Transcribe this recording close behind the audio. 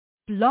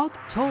Blog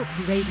Talk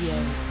Radio.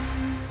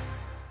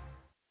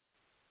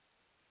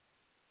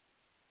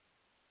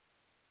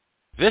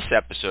 This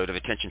episode of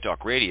Attention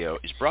Talk Radio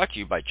is brought to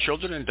you by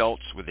children and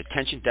adults with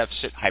attention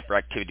deficit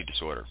hyperactivity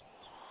disorder.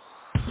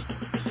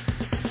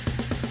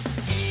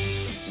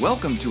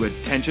 Welcome to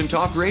Attention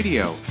Talk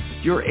Radio,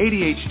 your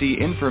ADHD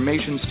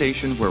information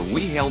station where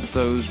we help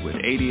those with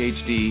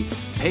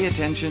ADHD pay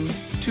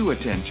attention to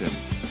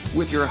attention.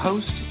 With your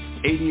host,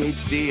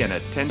 ADHD and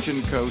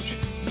attention coach,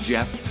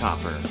 Jeff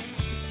Copper.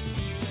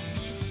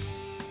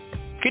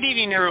 Good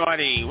evening,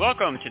 everybody.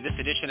 Welcome to this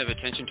edition of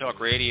Attention Talk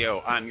Radio.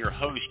 I'm your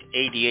host,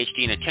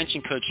 ADHD and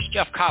attention coach,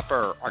 Jeff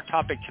Copper. Our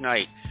topic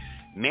tonight,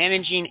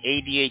 managing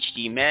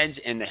ADHD meds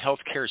in the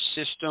healthcare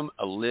system,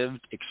 a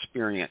lived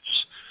experience.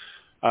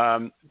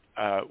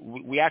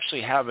 We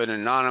actually have an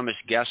anonymous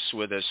guest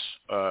with us,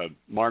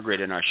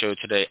 Margaret, in our show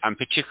today. I'm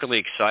particularly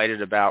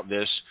excited about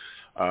this.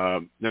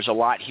 There's a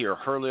lot here.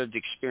 Her lived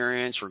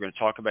experience. We're going to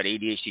talk about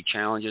ADHD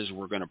challenges.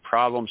 We're going to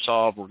problem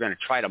solve. We're going to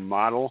try to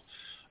model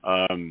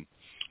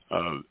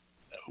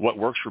what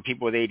works for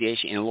people with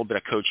ADHD and a little bit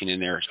of coaching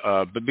in there.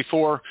 But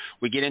before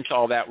we get into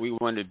all that, we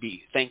want to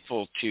be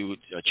thankful to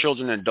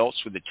children and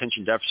adults with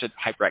attention deficit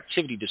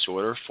hyperactivity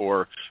disorder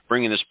for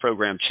bringing this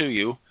program to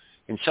you.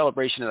 In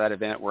celebration of that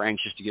event, we're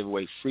anxious to give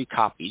away free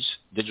copies,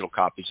 digital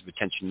copies of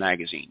Attention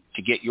Magazine.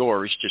 To get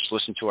yours, just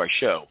listen to our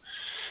show.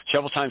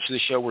 Several times through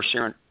the show, we're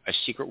sharing a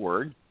secret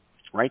word.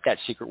 Write that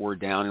secret word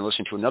down and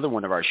listen to another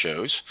one of our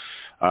shows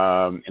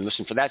and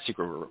listen for that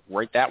secret word.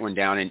 Write that one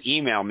down and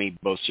email me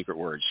both secret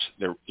words.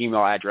 The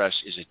email address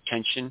is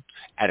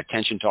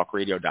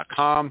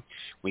attention@attentiontalkradio.com.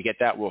 We get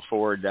that, we'll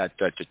forward that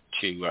to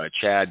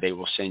Chad. They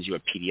will send you a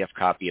PDF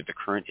copy of the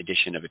current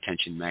edition of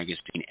Attention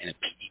Magazine and a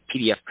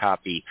PDF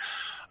copy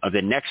of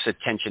the next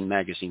Attention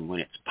Magazine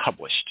when it's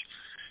published.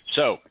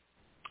 So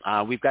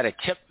we've got a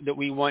tip that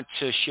we want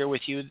to share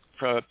with you,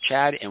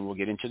 Chad, and we'll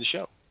get into the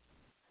show.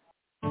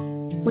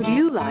 Would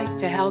you like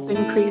to help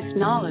increase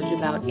knowledge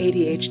about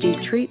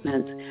ADHD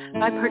treatments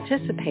by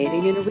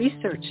participating in a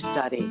research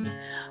study?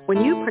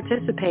 When you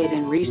participate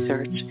in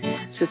research,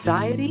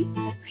 society,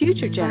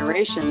 future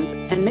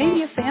generations, and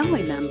maybe a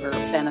family member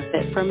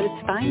benefit from its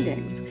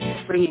findings,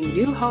 bringing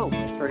new hope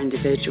for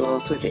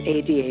individuals with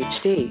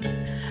ADHD.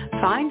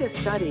 Find a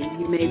study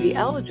you may be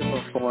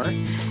eligible for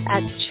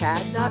at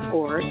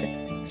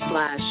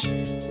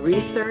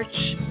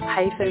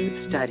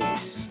chad.org/research-studies.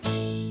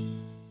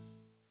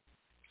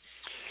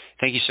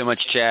 Thank you so much,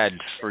 Chad,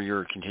 for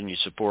your continued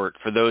support.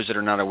 For those that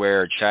are not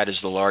aware, Chad is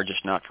the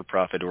largest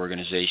not-for-profit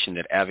organization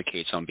that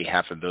advocates on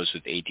behalf of those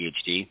with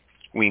ADHD.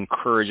 We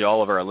encourage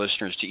all of our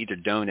listeners to either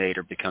donate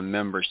or become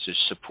members to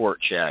support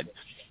Chad.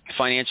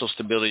 Financial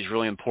stability is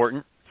really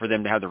important for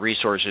them to have the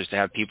resources to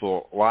have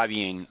people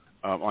lobbying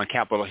on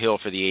Capitol Hill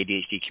for the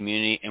ADHD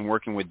community and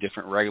working with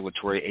different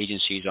regulatory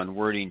agencies on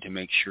wording to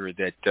make sure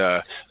that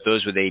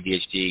those with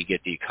ADHD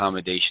get the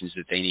accommodations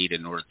that they need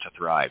in order to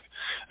thrive.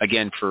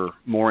 Again, for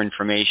more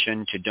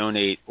information, to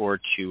donate or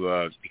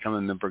to become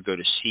a member, go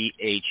to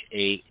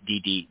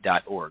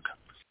chadd.org.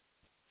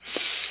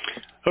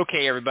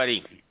 Okay,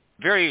 everybody.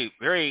 Very,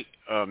 very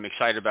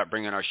excited about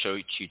bringing our show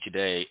to you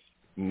today.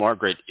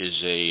 Margaret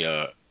is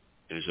a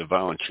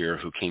volunteer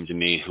who came to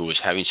me who was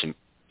having some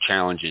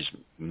challenges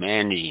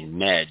managing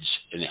meds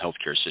in the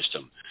healthcare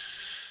system.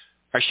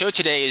 Our show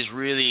today is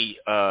really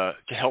to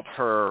help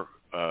her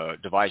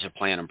devise a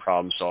plan and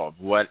problem solve.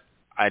 What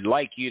I'd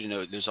like you to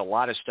know, there's a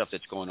lot of stuff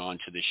that's going on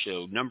to the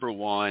show. Number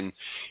one,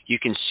 you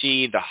can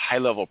see the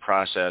high-level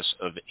process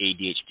of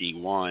ADHD.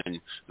 One,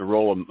 the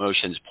role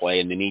emotions play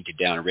and the need to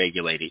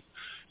downregulate it.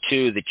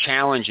 Two, the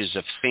challenges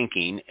of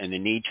thinking and the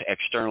need to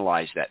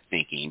externalize that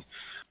thinking.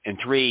 And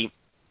three,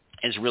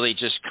 is really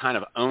just kind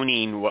of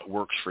owning what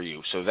works for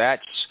you. So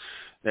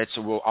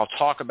I'll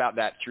talk about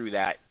that through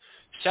that.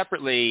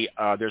 Separately,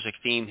 there's a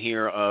theme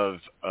here of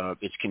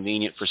it's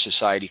convenient for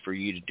society for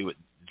you to do it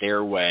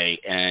their way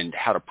and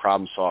how to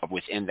problem solve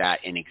within that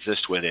and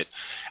exist with it.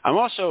 I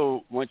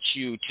also want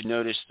you to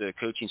notice the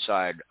coaching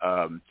side.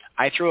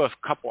 I throw a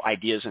couple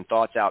ideas and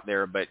thoughts out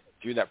there, but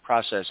through that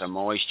process, I'm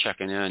always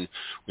checking in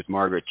with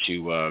Margaret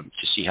to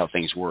see how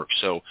things work.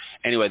 So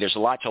anyway, there's a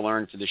lot to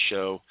learn for this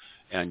show.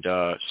 And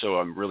so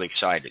I'm really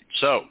excited.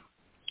 So,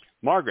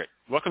 Margaret,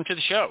 welcome to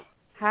the show.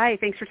 Hi,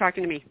 thanks for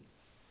talking to me.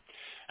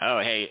 Oh,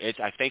 hey,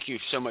 I thank you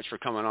so much for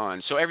coming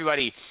on. So,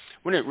 everybody,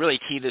 we're going to really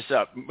tee this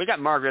up. We got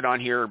Margaret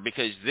on here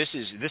because this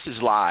is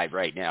live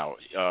right now.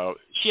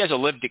 She has a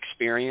lived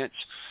experience.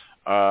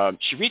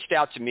 She reached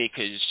out to me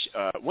because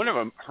one of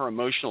her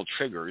emotional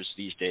triggers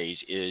these days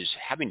is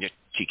having to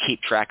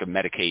keep track of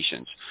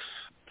medications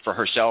for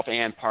herself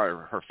and part of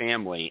her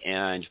family.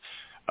 And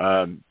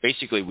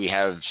basically, we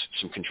have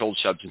some controlled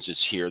substances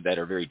here that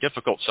are very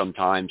difficult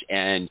sometimes,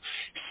 and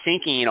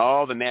syncing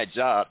all the meds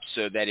up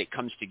so that it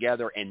comes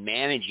together and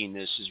managing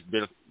this is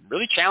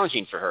really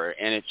challenging for her.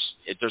 And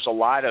there's a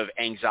lot of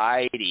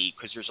anxiety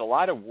because there's a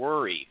lot of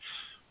worry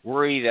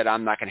that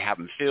I'm not going to have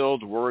them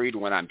filled, worried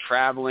when I'm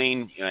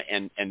traveling,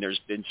 and there's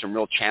been some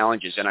real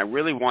challenges. And I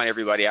really want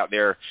everybody out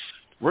there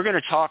we're going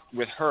to talk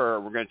with her.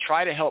 We're going to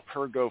try to help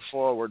her go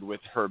forward with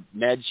her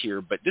meds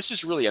here, but this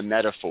is really a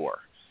metaphor.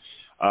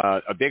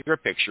 A bigger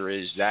picture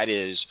is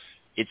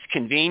it's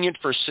convenient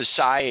for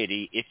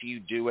society if you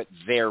do it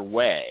their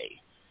way.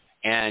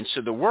 And so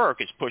the work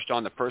is pushed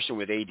on the person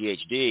with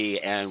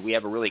ADHD, and we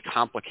have a really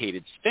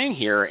complicated thing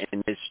here,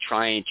 and it's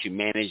trying to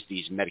manage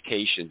these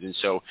medications. And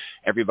so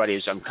everybody,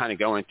 as I'm kind of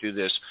going through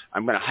this,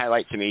 I'm going to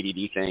highlight some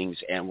ADD things,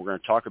 and we're going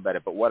to talk about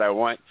it. But what I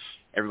want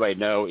everybody to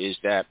know is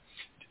that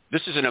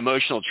this is an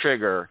emotional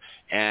trigger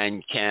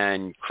and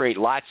can create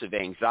lots of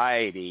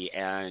anxiety.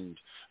 And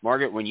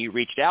Margaret, when you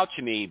reached out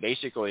to me,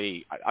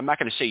 basically, I'm not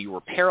going to say you were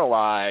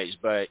paralyzed,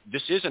 but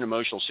this is an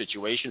emotional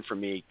situation for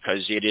me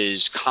because it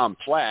is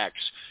complex.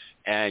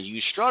 And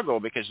you struggle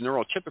because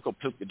neurotypical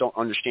people don't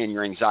understand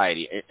your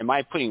anxiety. Am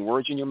I putting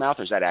words in your mouth,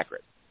 or is that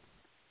accurate?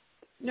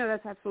 No,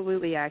 that's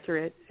absolutely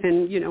accurate.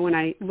 And, when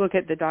I look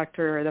at the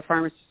doctor or the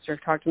pharmacist or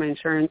talk to my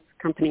insurance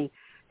company,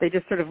 they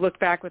just sort of look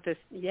back with this,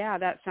 yeah,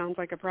 that sounds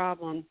like a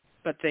problem,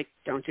 but they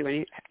don't do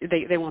any,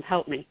 they won't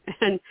help me.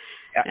 And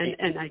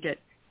I get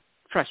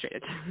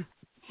frustrated.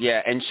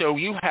 Yeah, and so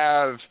you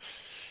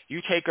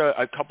take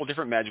a couple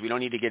different meds. We don't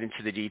need to get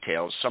into the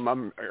details. Some of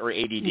them are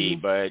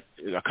ADD, but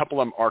a couple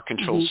of them are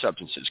controlled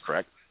substances,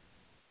 correct?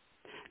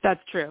 That's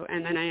true.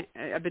 And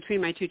then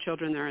between my two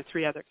children, there are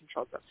 3 other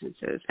controlled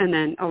substances. And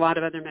then a lot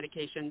of other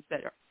medications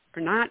that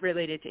are not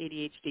related to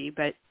ADHD,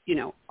 but,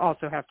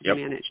 also have to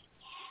be managed.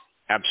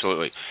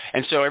 Absolutely.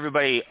 And so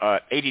everybody,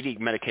 ADD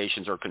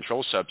medications are a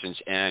controlled substance.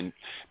 And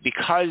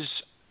because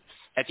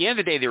at the end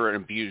of the day, they're an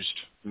abused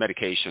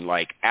medication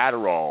like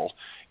Adderall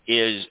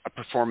is a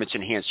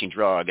performance-enhancing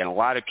drug, and a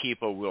lot of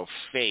people will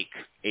fake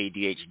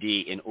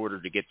ADHD in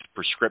order to get the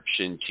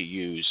prescription to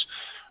use.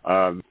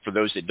 For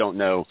those that don't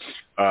know,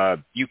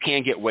 you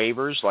can get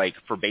waivers, like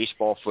for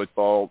baseball,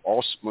 football,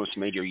 most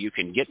major, you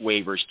can get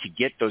waivers to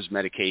get those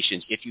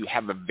medications if you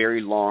have a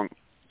very long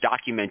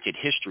documented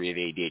history of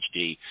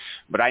ADHD.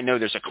 But I know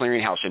there's a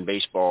clearinghouse in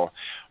baseball,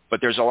 but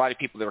there's a lot of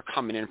people that are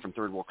coming in from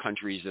third world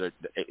countries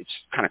it's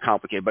kind of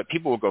complicated, but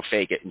people will go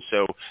fake it. And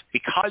so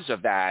because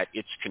of that,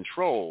 it's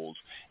controlled,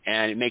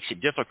 and it makes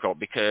it difficult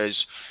because,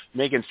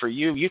 Megan, for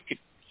you could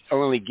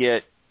only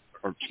get,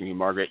 or excuse me,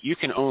 Margaret, you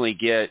can only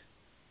get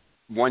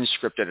one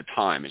script at a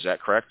time. Is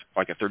that correct?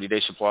 Like a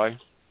 30-day supply?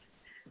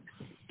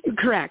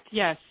 Correct,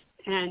 yes.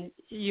 And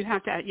you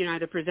have to,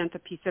 either present a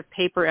piece of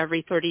paper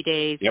every 30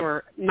 days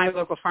or my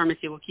local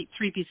pharmacy will keep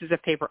 3 pieces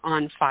of paper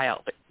on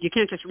file. But you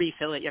can't just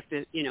refill it. You have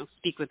to,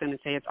 speak with them and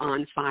say it's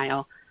on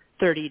file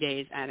 30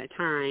 days at a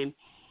time.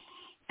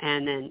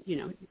 And then,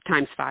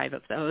 times 5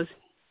 of those.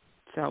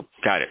 So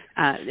Got it.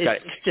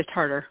 It's just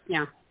harder.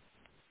 Yeah.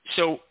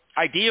 So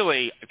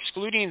ideally,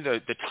 excluding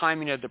the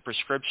timing of the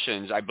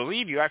prescriptions, I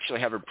believe you actually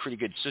have a pretty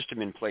good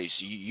system in place.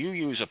 You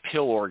use a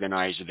pill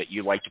organizer that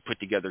you like to put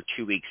together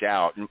 2 weeks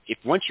out. And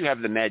once you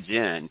have the meds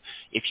in,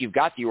 if you've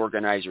got the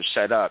organizer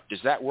set up, does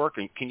that work?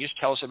 And can you just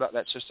tell us about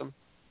that system?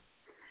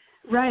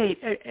 Right.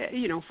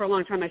 For a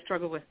long time I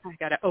struggled with, I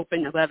got to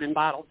open 11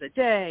 bottles a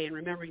day and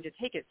remembering to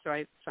take it. So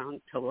I found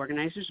pill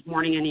organizers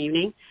morning and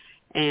evening,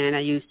 and I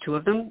use 2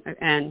 of them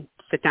and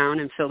sit down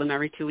and fill them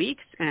every 2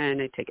 weeks,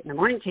 and I take it in the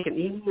morning, take it in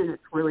the evening, and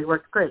it's really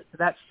worked great. So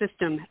that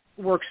system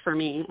works for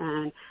me,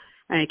 and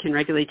I can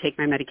regularly take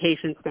my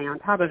medication, stay on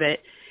top of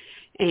it,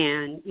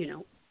 and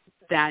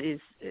that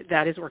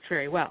has worked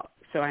very well.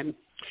 So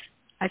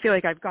I feel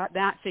like I've got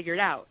that figured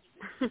out.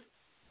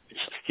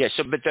 Yeah.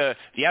 So, but the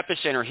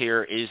epicenter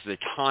here is the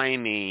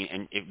timing,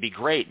 and it'd be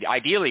great.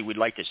 Ideally, we'd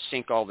like to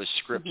sync all the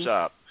scripts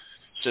up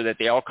so that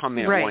they all come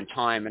in at one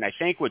time. And I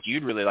think what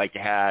you'd really like to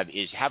have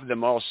is have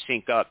them all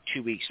sync up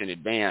 2 weeks in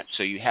advance,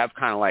 so you have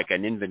kind of like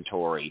an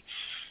inventory,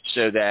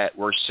 so that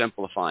we're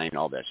simplifying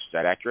all this. Is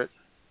that accurate?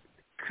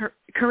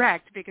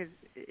 Correct, because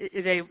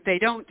they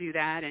don't do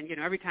that, and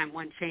every time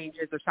one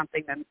changes or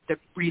something, then the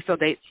refill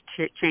dates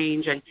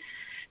change, and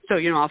so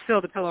I'll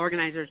fill the pill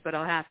organizers, but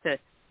I'll have to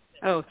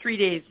 3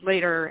 days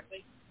later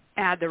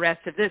add the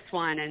rest of this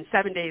one, and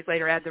 7 days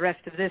later add the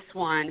rest of this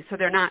one, so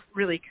they're not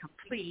really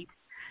complete.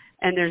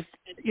 And there's,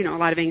 a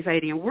lot of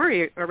anxiety and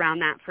worry around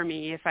that for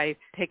me if I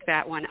pick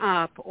that one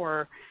up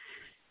or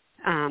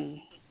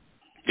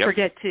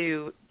forget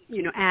to,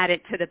 add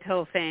it to the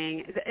pill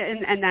thing.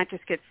 And that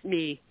just gets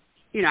me,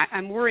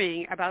 I'm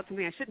worrying about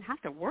something I shouldn't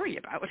have to worry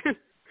about.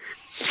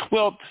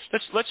 Well,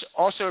 let's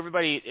also,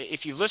 everybody,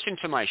 if you listen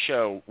to my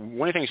show,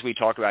 one of the things we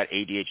talk about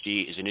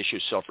ADHD is an issue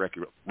of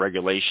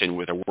self-regulation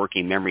with a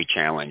working memory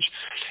challenge.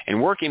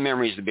 And working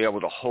memory is to be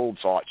able to hold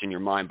thoughts in your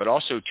mind, but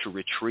also to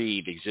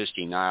retrieve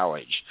existing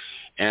knowledge.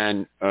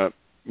 And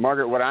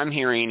Margaret, what I'm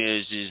hearing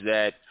is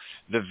that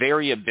the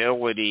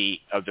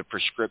variability of the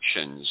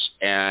prescriptions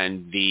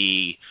and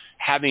the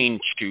having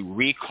to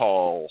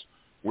recall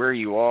where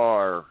you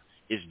are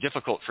is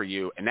difficult for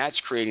you, and that's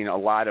creating a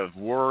lot of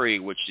worry,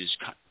 which is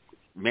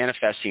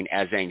manifesting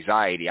as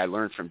anxiety. I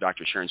learned from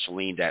Dr. Sharon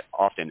Saline that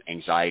often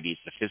anxiety is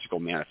the physical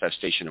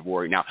manifestation of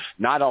worry. Now,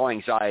 not all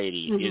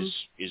anxiety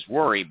is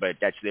worry, but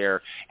that's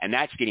there, and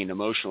that's getting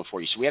emotional for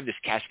you. So we have this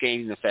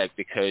cascading effect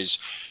because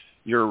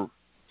you're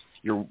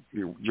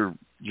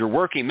your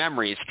working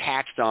memory is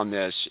taxed on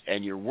this,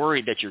 and you're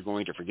worried that you're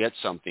going to forget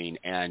something,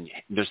 and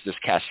there's this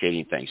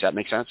cascading thing. Does that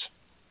make sense?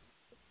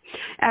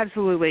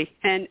 Absolutely.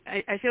 And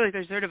I feel like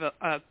there's sort of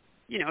a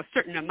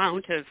certain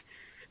amount of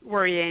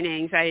worry and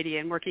anxiety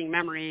and working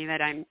memory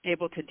that I'm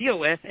able to deal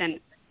with. And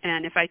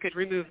if I could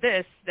remove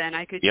this, then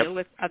I could deal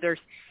with other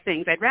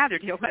things I'd rather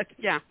deal with.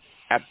 Yeah.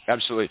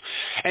 Absolutely.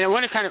 And I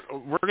want to I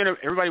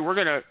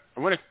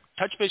want to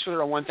touch base with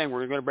her on one thing. We're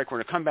going to go to break. We're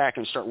going to come back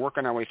and start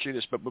working our way through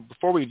this. But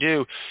before we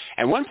do,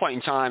 at one point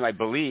in time, I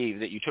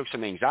believe that you took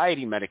some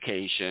anxiety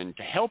medication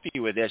to help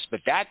you with this, but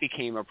that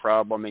became a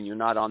problem, and you're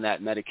not on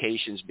that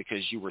medications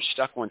because you were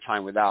stuck one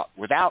time without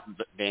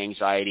the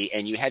anxiety,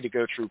 and you had to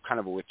go through kind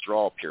of a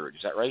withdrawal period.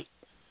 Is that right?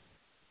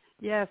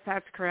 Yes,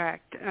 that's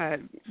correct.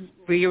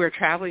 We were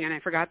traveling, and I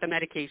forgot the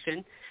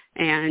medication,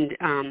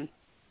 and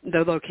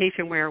the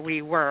location where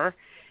we were,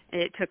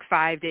 it took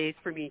 5 days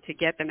for me to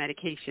get the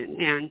medication,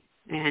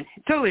 and it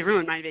totally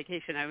ruined my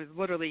vacation. I was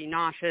literally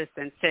nauseous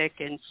and sick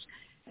and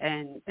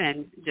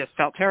just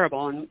felt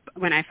terrible. And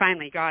when I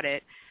finally got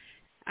it,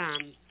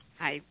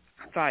 I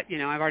thought,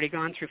 I've already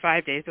gone through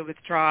 5 days of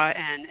withdrawal,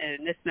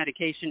 and this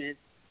medication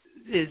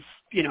is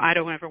I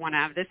don't ever want to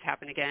have this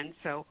happen again.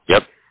 So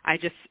I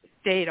just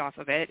stayed off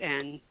of it,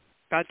 and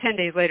about 10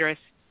 days later,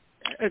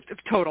 I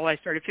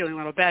started feeling a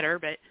little better.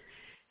 But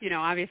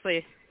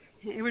obviously,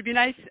 it would be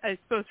nice, I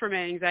suppose, for my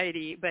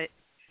anxiety, but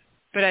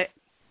I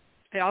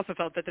also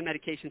felt that the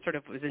medication sort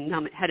of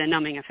had a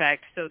numbing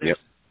effect. So it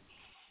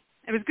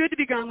was good to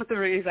be gone with the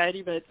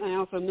anxiety, but I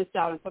also missed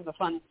out on some of the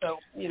fun. So,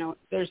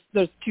 there's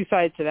two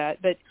sides to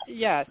that. But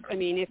yes, I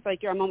mean, it's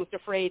like I'm almost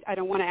afraid I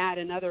don't want to add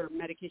another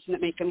medication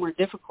that makes it more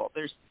difficult.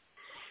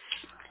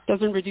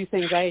 Doesn't reduce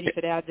anxiety if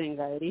it adds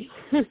anxiety.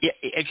 Yeah,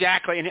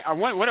 exactly. And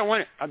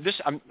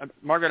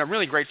Margaret, I'm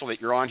really grateful that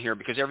you're on here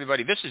because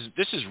everybody, this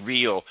is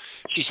real.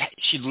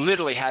 She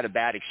literally had a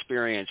bad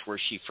experience where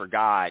she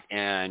forgot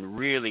and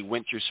really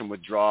went through some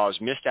withdrawals,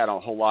 missed out on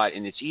a whole lot,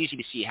 and it's easy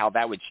to see how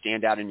that would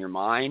stand out in your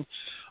mind.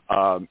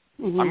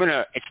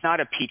 It's not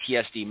a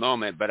PTSD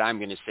moment, but I'm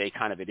going to say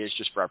kind of it is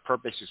just for our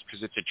purposes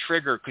because it's a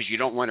trigger because you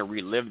don't want to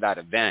relive that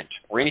event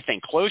or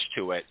anything close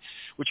to it,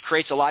 which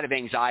creates a lot of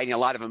anxiety and a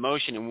lot of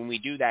emotion. And when we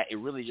do that, it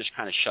really just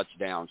kind of shuts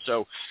down.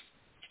 So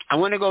I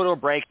want to go to a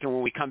break, and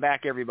when we come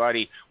back,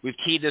 everybody, we've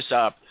teed this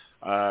up.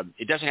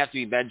 It doesn't have to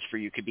be meds for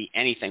you. It could be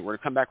anything. We're going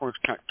to come back. We're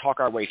going to talk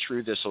our way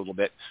through this a little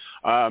bit.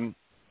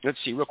 Let's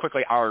see real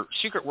quickly. Our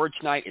secret word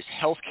tonight is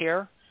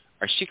healthcare.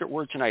 Our secret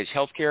word tonight is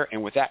healthcare,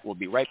 and with that, we'll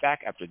be right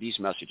back after these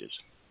messages.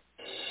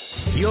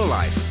 Your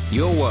life,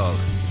 your world,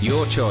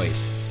 your choice.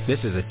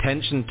 This is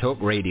Attention Talk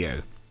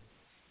Radio.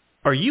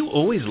 Are you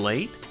always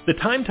late? The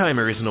Time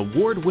Timer is an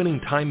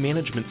award-winning time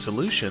management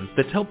solution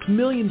that's helped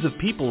millions of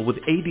people with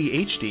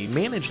ADHD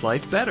manage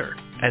life better.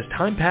 As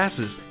time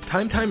passes,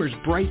 Time Timer's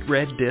bright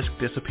red disc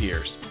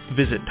disappears.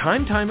 Visit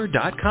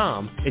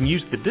timetimer.com and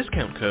use the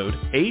discount code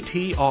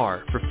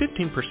ATR for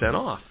 15%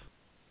 off.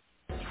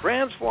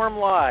 Transform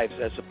lives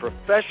as a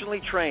professionally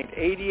trained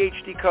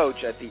ADHD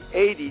coach at the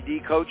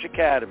ADD Coach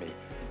Academy.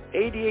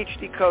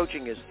 ADHD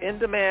coaching is in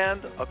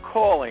demand, a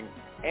calling,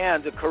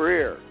 and a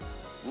career.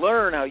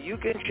 Learn how you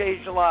can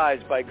change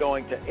lives by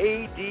going to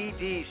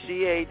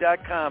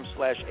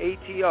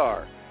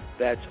addca.com/ATR.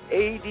 That's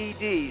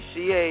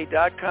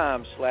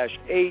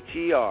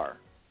addca.com/ATR.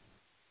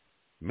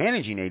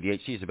 Managing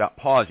ADHD is about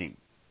pausing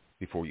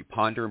before you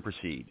ponder and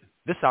proceed.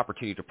 This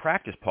opportunity to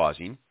practice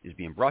pausing is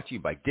being brought to you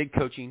by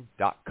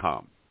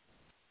digcoaching.com.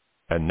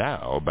 And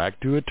now, back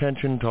to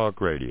Attention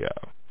Talk Radio.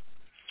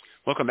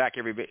 Welcome back,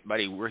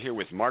 everybody. We're here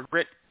with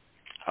Margaret,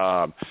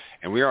 and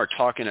we are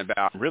talking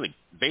about really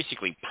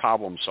basically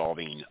problem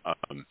solving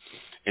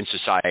in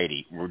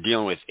society. We're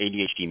dealing with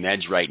ADHD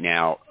meds right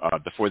now.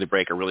 Before the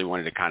break, I really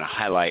wanted to kind of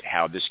highlight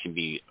how this can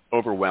be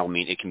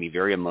overwhelming. It can be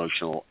very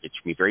emotional. It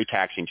can be very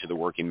taxing to the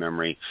working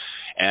memory.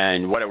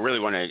 And what I really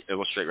want to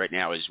illustrate right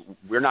now is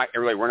we're not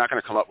going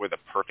to come up with a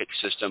perfect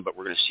system, but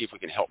we're going to see if we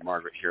can help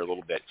Margaret here a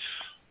little bit.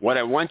 What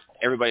I want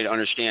everybody to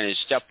understand is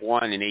step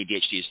one in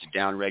ADHD is to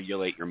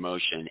downregulate your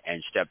emotion,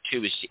 and step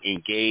two is to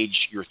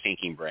engage your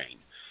thinking brain.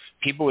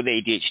 People with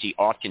ADHD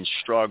often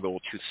struggle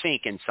to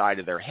think inside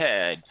of their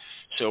head.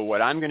 So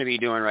what I'm going to be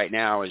doing right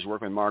now is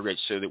working with Margaret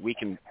so that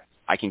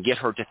I can get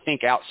her to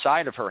think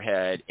outside of her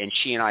head, and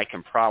she and I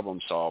can problem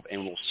solve,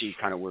 and we'll see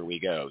kind of where we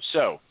go.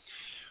 So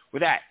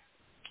with that,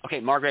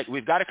 okay, Margaret,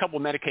 we've got a couple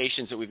of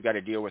medications that we've got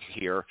to deal with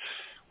here.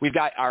 We've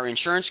got our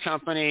insurance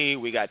company,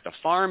 we got the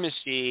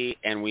pharmacy,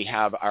 and we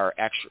have our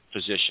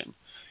physician.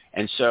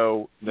 And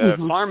so the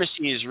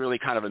pharmacy is really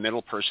kind of a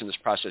middle person in this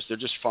process. They're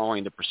just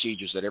following the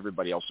procedures that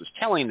everybody else is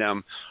telling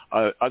them,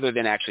 other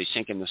than actually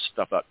syncing this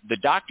stuff up. The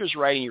doctor's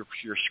writing your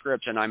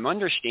scripts, and I'm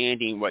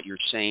understanding what you're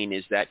saying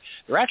is that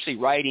they're actually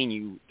writing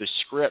you the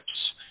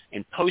scripts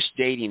and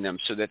post-dating them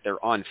so that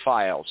they're on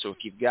file. So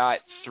if you've got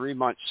 3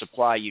 months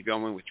supply, you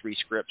go in with 3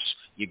 scripts,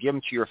 you give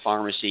them to your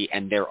pharmacy,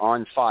 and they're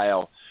on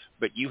file,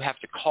 but you have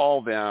to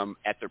call them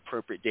at the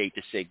appropriate date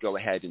to say, go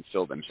ahead and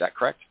fill them. Is that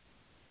correct?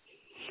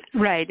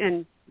 Right.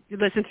 And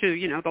listen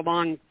to, the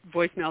long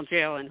voicemail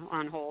jail and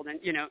on hold, and,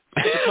 as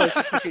opposed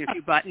to pushing a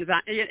few buttons.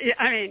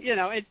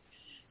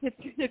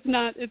 It's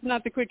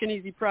not the quick and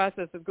easy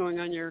process of going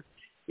on your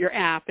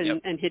app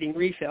and hitting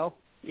refill.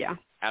 Yeah.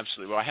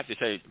 Absolutely. Well, I have to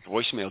say,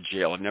 voicemail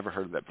jail, I've never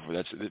heard of that before.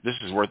 This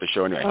is worth a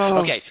show anyway. Oh.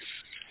 Okay.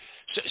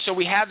 So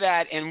we have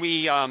that, and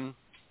we and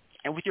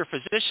with your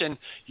physician,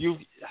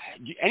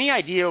 any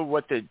idea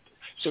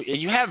so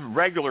you have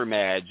regular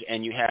meds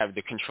and you have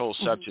the controlled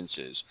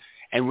substances,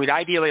 and we'd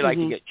ideally like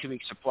to get 2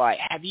 weeks supply.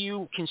 Have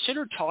you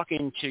considered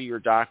talking to your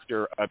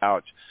doctor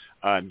about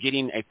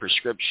getting a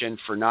prescription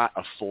for not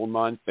a full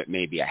month, but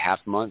maybe a half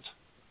month?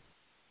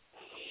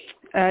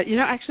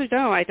 Actually,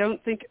 no, I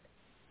don't think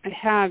I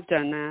have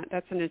done that.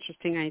 That's an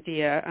interesting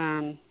idea,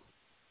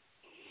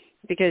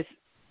 because,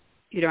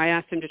 I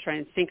asked him to try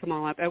and sync them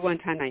all up. At one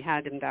time I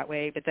had them that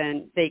way, but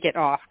then they get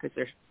off because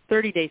there's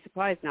 30-day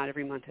supplies. Not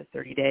every month has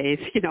 30 days,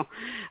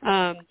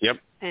 Yep.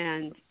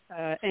 And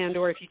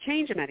or if you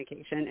change a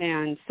medication.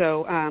 And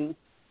so,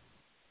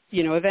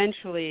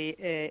 eventually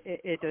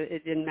it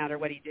didn't matter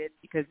what he did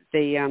because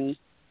they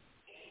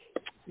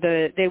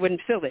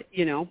wouldn't fill it,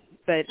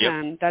 But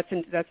that's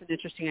an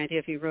interesting idea.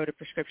 If you wrote a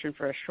prescription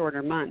for a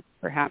shorter month,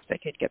 perhaps I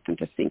could get them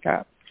to sync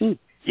up.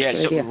 Yeah,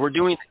 so we're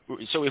doing.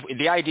 So if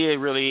the idea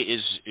really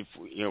is, if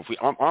we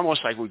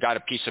almost like we got a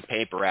piece of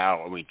paper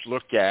out and we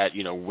looked at,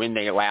 when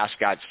they last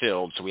got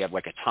filled, so we have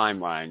like a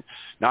timeline,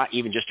 not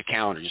even just a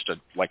calendar, just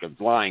like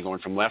a line going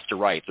from left to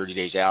right, 30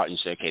 days out, and you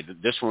say, okay,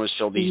 this one was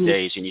filled these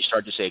days, and you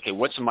start to say, okay,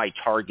 what's my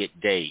target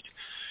date?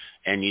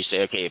 And you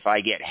say, okay, if I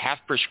get half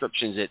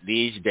prescriptions at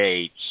these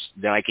dates,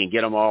 then I can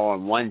get them all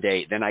on one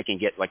date. Then I can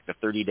get like the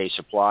 30-day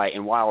supply.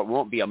 And while it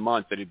won't be a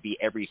month, but it'd be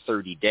every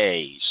 30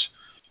 days.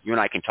 You and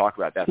I can talk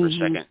about that for a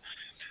second.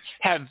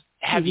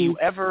 Have you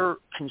ever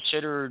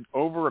considered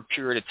over a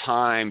period of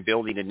time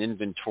building an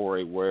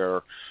inventory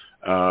where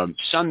some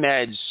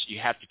meds you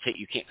have to take,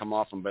 you can't come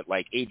off them, but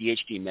like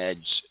ADHD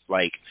meds,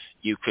 like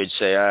you could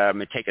say, I'm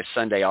going to take a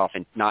Sunday off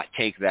and not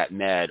take that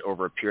med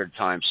over a period of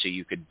time so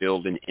you could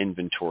build an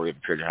inventory of a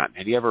period of time.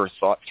 Have you ever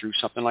thought through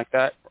something like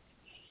that?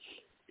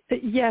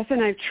 Yes,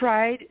 and I've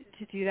tried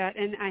to do that,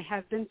 and I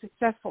have been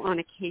successful on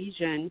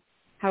occasion.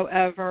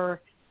 However,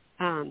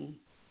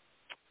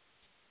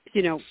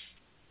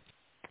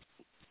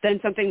 then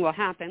something will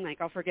happen,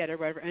 like I'll forget it or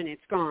whatever, and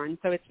it's gone.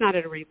 So it's not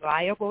a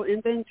reliable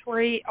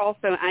inventory.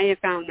 Also, I have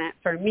found that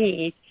for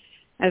me,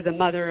 as a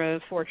mother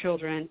of 4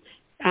 children,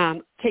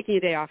 taking a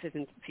day off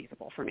isn't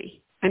feasible for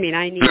me. I mean,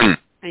 I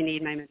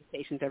need my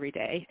medications every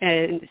day,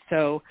 and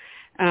so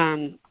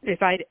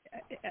if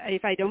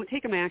I don't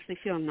take them, I actually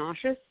feel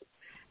nauseous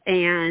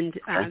and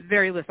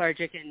very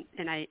lethargic,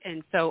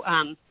 and so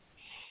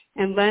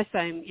unless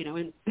I'm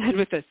in bed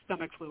with a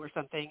stomach flu or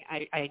something,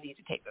 I need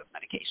to take those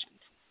medications.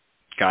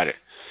 Got it.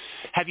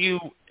 Have you,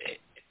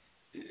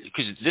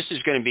 because this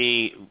is going to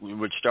be, we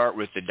would start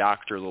with the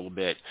doctor a little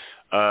bit.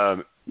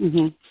 For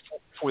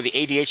the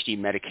ADHD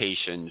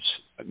medications,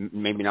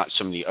 maybe not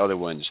some of the other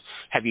ones,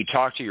 have you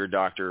talked to your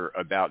doctor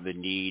about the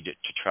need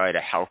to try to,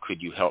 how could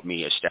you help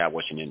me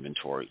establish an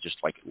inventory? Just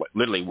like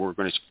literally we're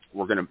going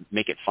to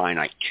make it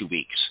finite 2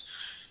 weeks.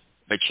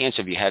 By chance,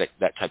 have you had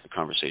that type of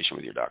conversation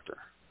with your doctor?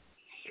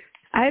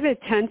 I've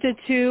attempted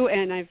to,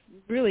 and I've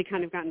really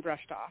kind of gotten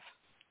brushed off,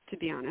 to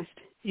be honest.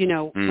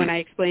 When I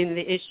explain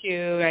the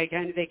issue,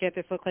 they get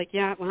this look like,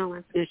 yeah, well,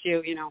 that's an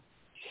issue,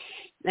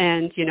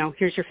 and,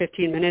 here's your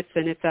 15 minutes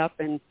and it's up.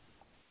 And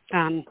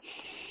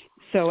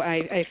so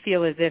I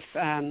feel as if,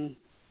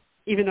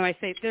 even though I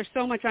say there's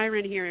so much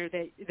irony here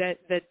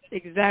that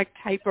exact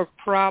type of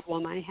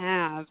problem I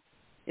have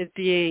is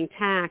being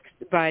taxed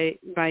by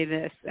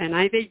this. And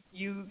I think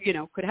you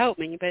could help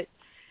me, but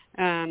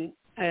I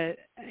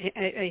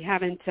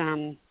haven't,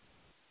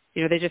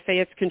 they just say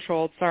it's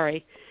controlled,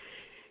 sorry.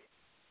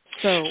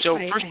 So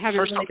I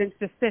haven't really been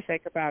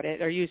specific about it,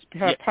 or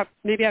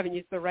maybe I haven't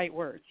used the right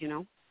words,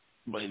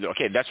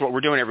 Okay, that's what we're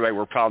doing, everybody.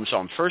 We're problem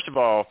solving. First of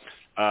all,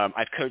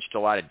 I've coached a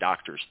lot of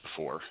doctors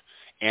before,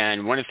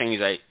 and one of the things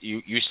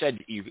you said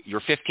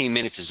your 15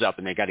 minutes is up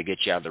and they got to get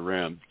you out of the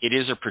room. It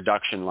is a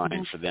production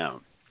line for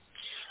them.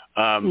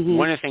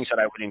 One of the things that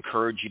I would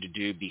encourage you to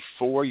do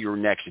before your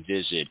next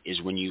visit is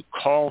when you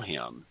call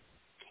him,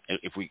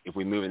 if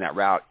we move in that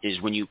route,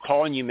 is when you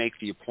call and you make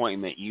the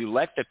appointment, you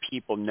let the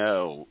people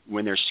know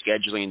when they're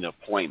scheduling the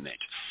appointment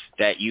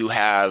that you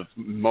have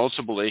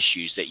multiple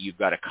issues that you've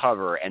got to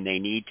cover and they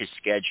need to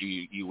schedule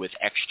you with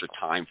extra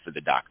time for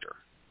the doctor.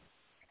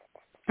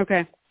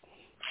 Okay.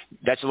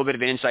 That's a little bit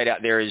of an insight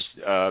out there is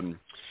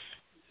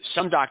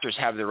some doctors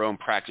have their own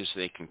practice so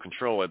they can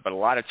control it, but a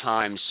lot of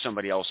times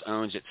somebody else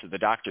owns it, so the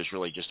doctor's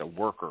really just a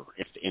worker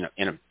in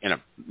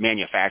a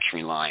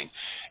manufacturing line,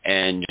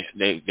 and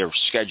they're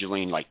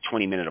scheduling like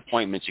 20-minute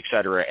appointments, et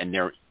cetera, and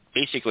they're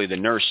basically the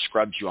nurse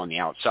scrubs you on the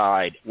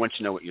outside, wants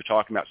to know what you're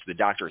talking about, so the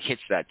doctor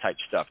hits that type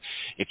of stuff.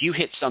 If you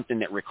hit something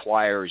that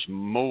requires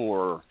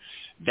more,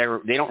 they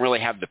don't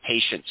really have the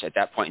patience at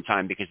that point in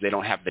time because they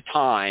don't have the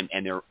time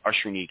and they're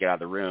ushering you to get out of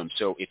the room.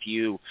 So if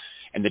you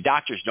And the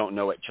doctors don't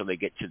know it till they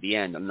get to the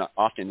end. And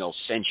often they'll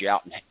send you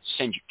out and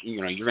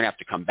you're going to have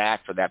to come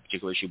back for that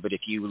particular issue. But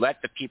if you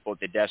let the people at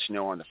the desk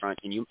know on the front,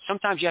 and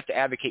sometimes you have to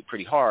advocate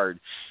pretty hard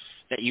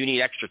that you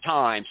need extra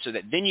time, so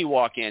that then you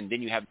walk in,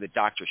 then you have the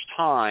doctor's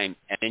time,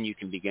 and then you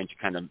can begin to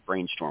kind of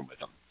brainstorm with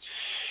them.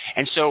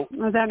 And so,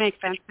 well, that makes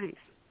sense. Thanks.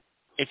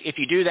 If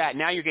you do that,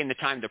 now you're getting the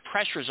time. The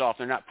pressure's off.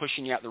 They're not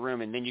pushing you out the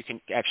room, and then you can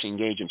actually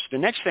engage them. So the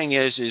next thing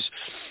is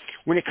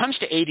when it comes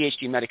to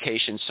ADHD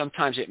medication,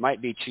 sometimes it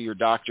might be to your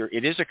doctor.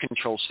 It is a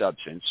controlled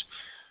substance.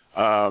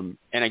 And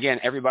again,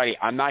 everybody,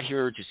 I'm not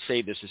here to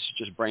say this. This is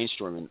just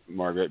brainstorming,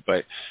 Margaret,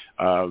 but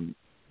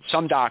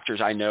some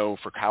doctors I know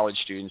for college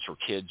students or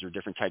kids or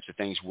different types of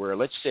things where,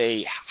 let's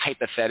say,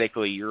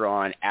 hypothetically, you're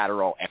on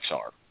Adderall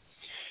XR.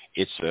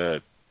 It's a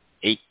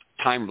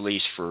 8-time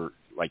release for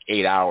like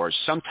 8 hours.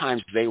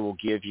 Sometimes they will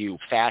give you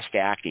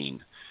fast-acting,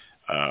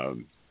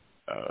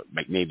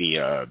 like maybe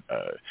a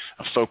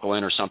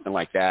Focalin or something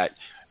like that,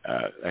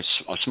 a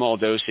small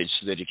dosage,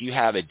 so that if you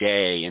have a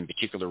day in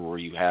particular where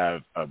you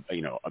have,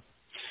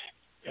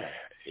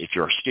 if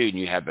you're a student,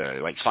 you have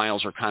like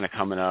finals are kind of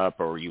coming up,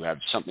 or you have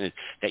something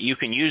that you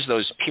can use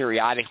those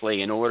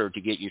periodically in order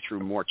to get you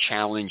through more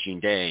challenging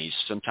days.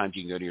 Sometimes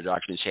you can go to your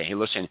doctor and say, hey,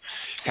 listen,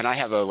 can I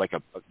have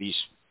these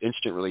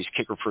instant release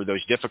kicker for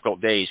those difficult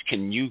days?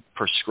 Can you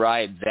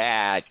prescribe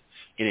that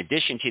in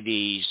addition to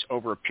these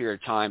over a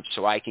period of time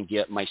so I can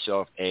get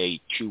myself a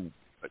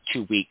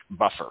two-week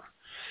buffer?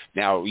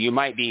 Now, you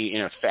might be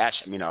in a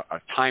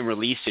time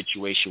release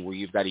situation where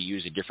you've got to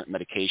use a different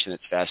medication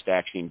that's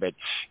fast-acting, but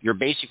you're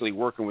basically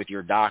working with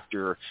your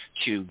doctor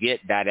to get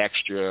that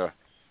extra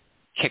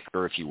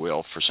kicker, if you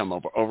will, for some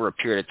over a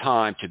period of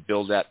time to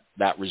build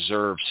that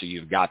reserve so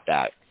you've got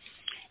that.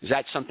 Is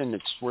that something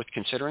that's worth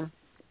considering?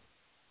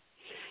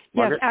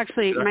 Margaret? Yes,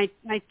 actually,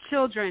 my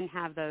children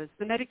have those.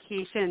 The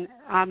medication,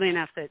 oddly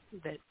enough,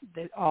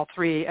 that all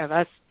three of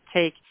us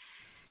take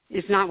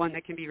is not one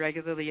that can be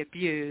regularly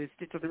abused.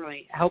 It doesn't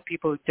really help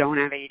people who don't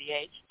have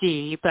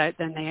ADHD, but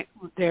then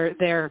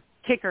their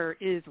kicker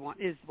is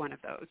one of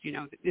those.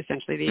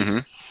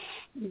 Essentially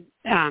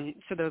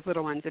so those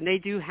little ones, and they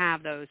do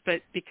have those,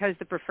 but because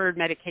the preferred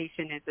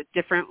medication is a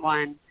different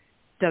one,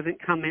 doesn't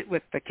come in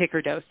with the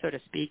kicker dose, so to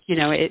speak. They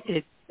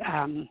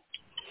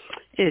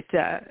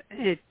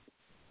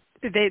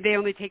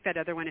only take that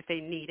other one if they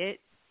need it,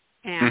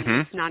 and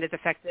it's not as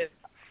effective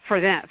for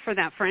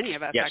any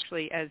of us, yes,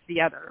 actually, as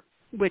the other,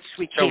 which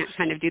we can't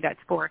kind of do that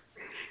for.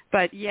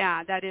 But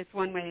yeah, that is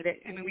one way that,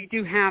 we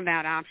do have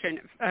that option.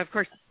 Of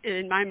course,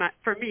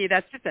 for me,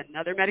 that's just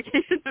another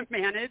medication to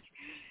manage.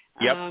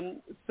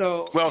 Yep.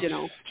 So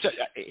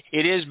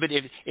it is, but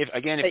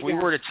if we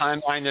were to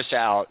timeline this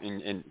out,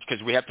 and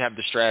because we have to have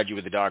the strategy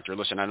with the doctor,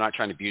 listen, I'm not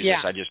trying to abuse this.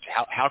 I just,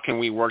 how can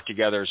we work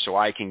together so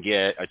I can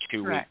get a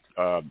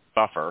 2-week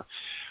buffer?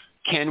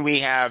 Can we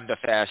have the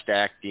fast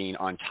acting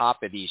on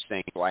top of these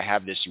things? So I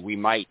have this, we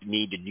might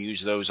need to use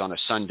those on a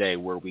Sunday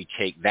where we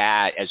take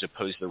that as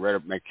opposed to the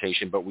red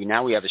medication, but we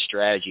have a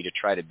strategy to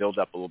try to build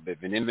up a little bit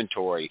of an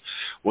inventory.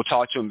 We'll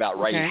talk to them about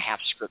writing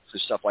half scripts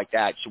and stuff like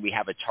that so we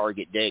have a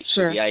target date.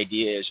 So the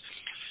idea is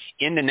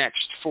in the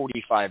next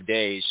 45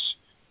 days,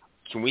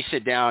 can we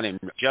sit down and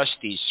adjust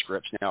these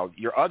scripts? Now,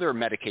 your other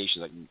medications,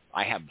 like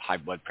I have high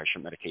blood pressure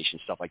medication,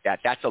 stuff like that,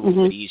 that's a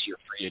little bit easier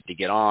for you to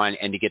get on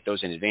and to get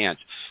those in advance.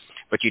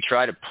 But you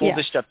try to pull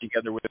this stuff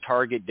together with a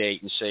target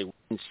date and say,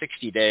 in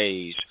 60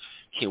 days,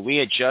 can we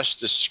adjust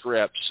the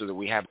script so that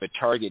we have a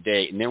target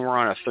date, and then we're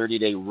on a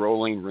 30-day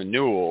rolling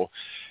renewal?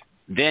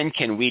 Then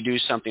can we do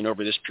something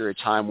over this period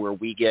of time where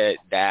we get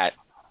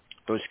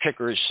those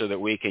kickers so that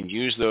we can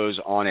use those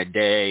on a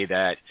day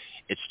that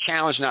it's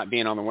challenged not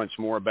being on the once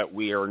more, but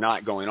we are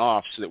not going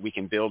off, so that we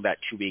can build that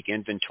 2-week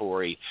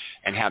inventory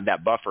and have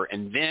that buffer.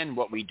 And then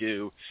what we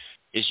do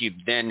is you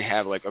then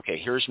have okay,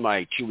 here's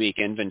my 2-week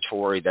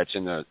inventory that's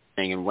in the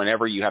thing, and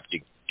whenever you have to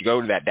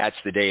go to that, that's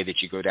the day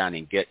that you go down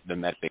and get the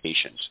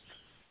medications.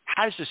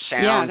 How does this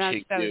sound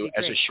to you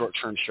as a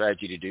short-term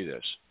strategy to do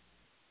this?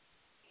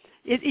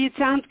 It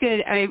sounds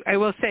good. I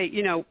will say,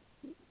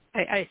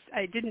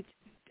 I didn't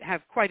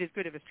have quite as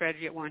good of a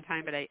strategy at one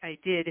time, but I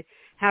did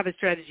have a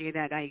strategy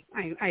that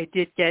I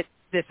did get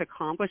this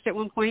accomplished at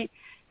one point,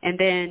 and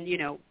then,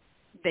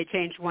 they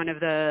changed one of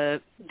the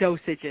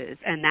dosages,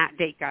 and that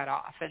date got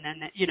off, and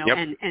then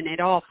and it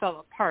all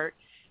fell apart,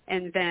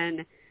 and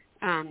then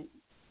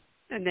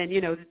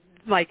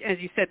like as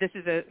you said, this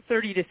is a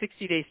 30 to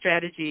 60 day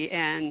strategy,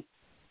 and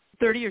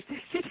 30 or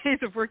 60 days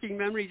of working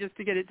memory just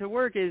to get it to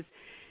work is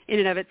in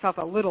and of itself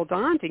a little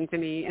daunting to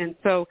me, and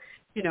so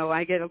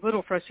I get a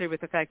little frustrated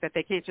with the fact that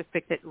they can't just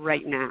fix it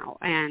right now,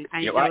 and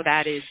I know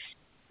that is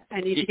I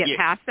need to get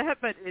past that,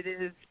 but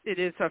it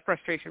is a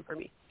frustration for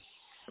me.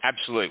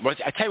 Absolutely. Well,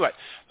 I tell you what,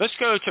 let's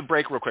go to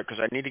break real quick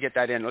because I need to get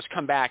that in. Let's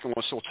come back and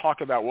we'll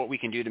talk about what we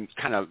can do to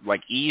kind of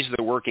ease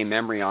the working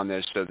memory on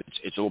this so that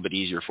it's a little bit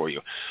easier for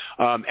you.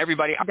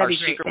 Everybody, our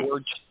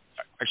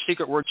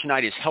secret word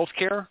tonight is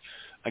healthcare.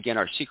 Again,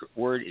 our secret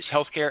word is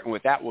healthcare. And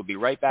with that, we'll be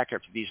right back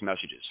after these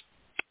messages.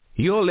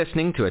 You're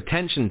listening to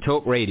Attention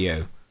Talk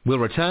Radio. We'll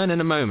return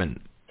in a moment.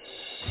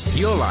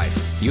 Your life,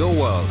 your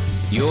world,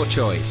 your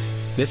choice.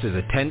 This is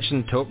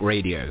Attention Talk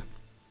Radio.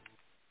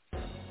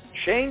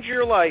 Change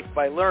your life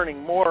by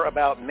learning more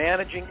about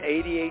managing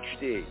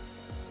ADHD.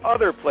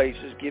 Other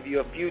places give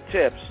you a few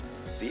tips.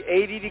 The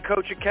ADD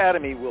Coach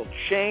Academy will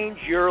change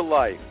your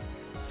life.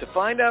 To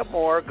find out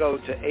more, go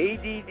to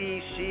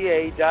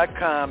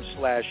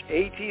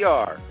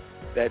addca.com/ATR.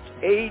 That's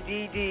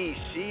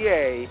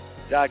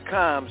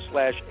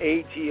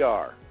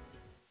addca.com/ATR.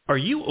 Are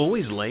you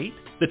always late?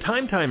 The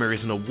Time Timer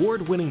is an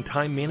award-winning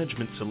time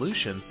management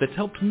solution that's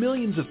helped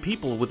millions of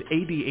people with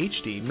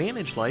ADHD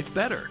manage life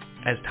better.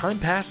 As time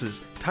passes,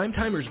 Time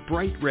Timer's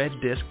bright red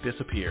disc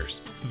disappears.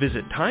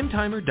 Visit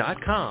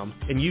timetimer.com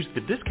and use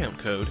the discount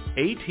code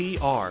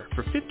ATR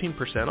for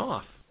 15%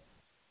 off.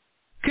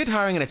 Could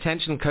hiring an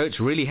attention coach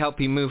really help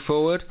you move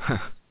forward?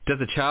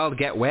 Does a child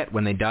get wet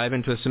when they dive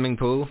into a swimming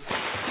pool?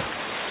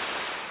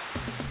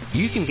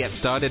 You can get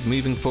started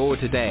moving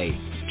forward today.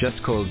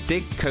 Just call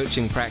Dig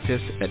Coaching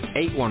Practice at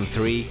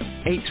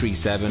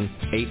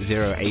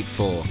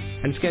 813-837-8084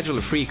 and schedule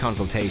a free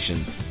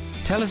consultation.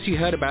 Tell us you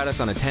heard about us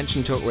on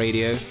Attention Talk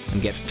Radio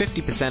and get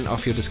 50%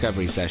 off your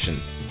discovery session.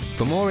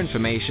 For more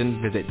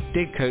information, visit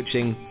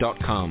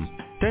digcoaching.com.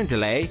 Don't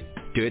delay,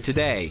 do it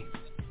today.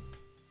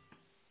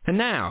 And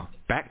now,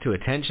 back to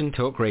Attention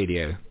Talk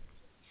Radio.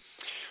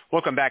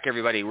 Welcome back,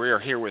 everybody. We are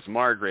here with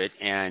Margaret,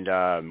 and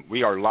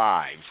we are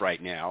live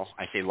right now.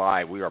 I say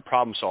live. We are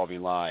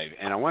problem-solving live.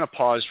 And I want to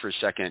pause for a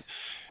second.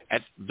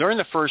 During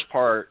the first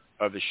part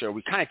of the show,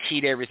 we kind of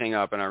teed everything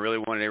up, and I really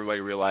wanted everybody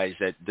to realize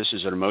that this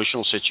is an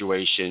emotional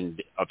situation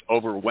of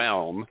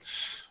overwhelm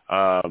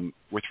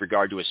with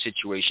regard to a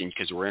situation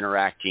because we're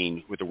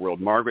interacting with the world.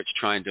 Margaret's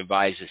trying to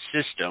devise a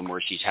system where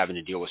she's having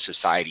to deal with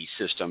society's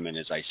system, and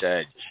as I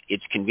said,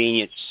 it's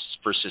convenience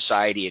for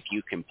society if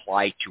you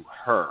comply to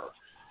her.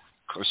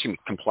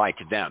 Comply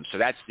to them. So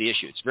that's the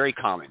issue. It's very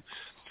common.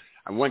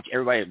 I want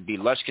everybody to be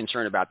less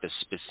concerned about the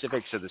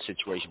specifics of the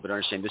situation, but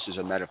understand this is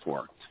a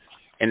metaphor.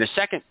 In the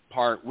second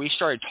part, we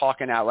started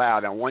talking out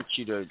loud. I want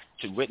you to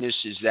witness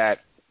is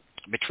that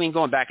between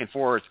going back and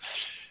forth,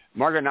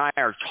 Margaret and I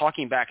are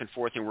talking back and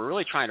forth, and we're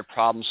really trying to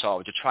problem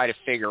solve, to try to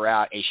figure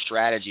out a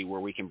strategy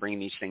where we can bring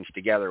these things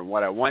together. And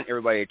what I want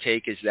everybody to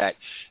take is that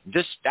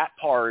that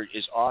part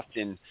is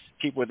often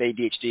people with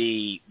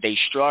ADHD, they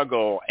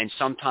struggle, and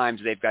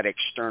sometimes they've got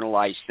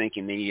externalized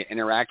thinking. They need to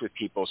interact with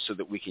people so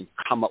that we can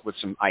come up with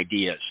some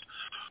ideas.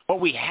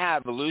 What we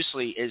have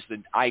loosely is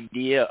the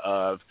idea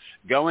of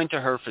going to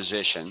her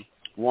physician,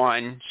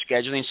 one,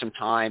 scheduling some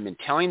time and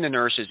telling the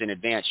nurses in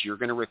advance you're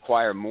going to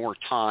require more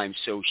time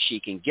so she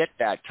can get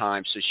that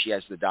time so she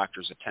has the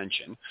doctor's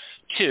attention.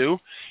 Two,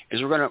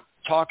 is we're going to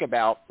talk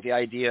about the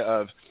idea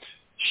of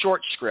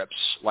short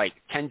scripts, like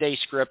 10-day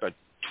script, a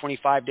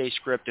 25-day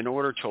script, in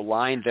order to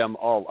line them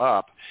all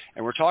up.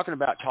 And we're talking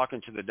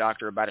to the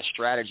doctor about a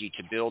strategy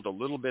to build a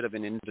little bit of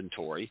an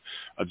inventory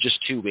of just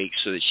 2 weeks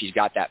so that she's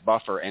got that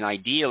buffer. And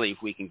ideally,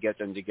 if we can get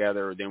them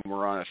together, then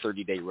we're on a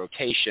 30-day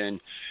rotation.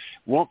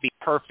 Won't be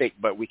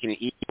perfect, but we can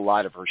ease a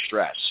lot of her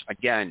stress.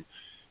 Again,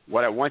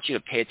 what I want you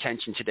to pay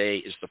attention today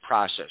is the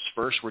process.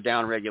 First, we're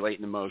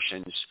down-regulating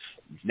emotions.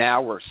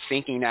 Now we're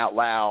thinking out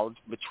loud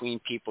between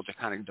people to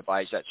kind of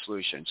devise that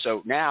solution.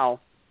 So now,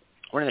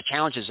 one of the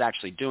challenges is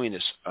actually doing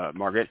this,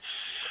 Margaret.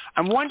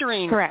 I'm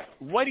wondering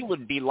what it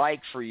would be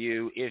like for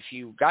you if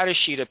you got a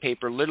sheet of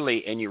paper,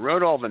 literally, and you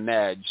wrote all the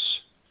meds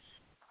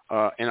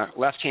in a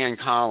left-hand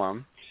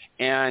column,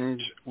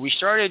 and we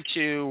started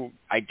to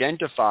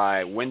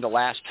identify when the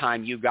last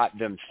time you got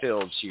them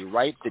filled. So you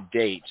write the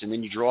dates, and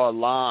then you draw a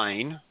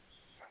line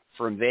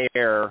from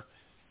there,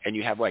 and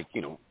you have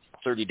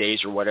 30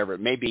 days or whatever.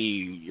 Maybe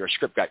your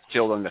script got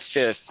filled on the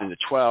 5th and the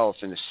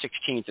 12th and the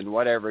 16th and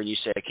whatever, and you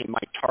say, okay, my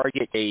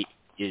target date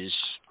is,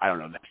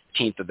 the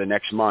 15th of the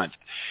next month.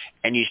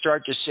 And you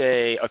start to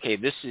say, okay,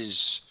 this is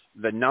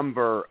the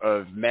number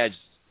of meds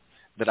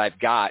that I've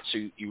got.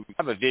 So you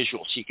have a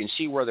visual, so you can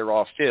see where they're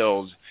all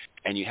filled,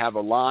 and you have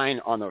a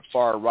line on the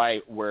far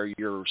right where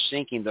you're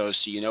syncing those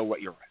so you know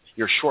what your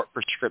short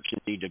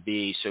prescriptions need to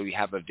be, so you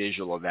have a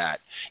visual of that.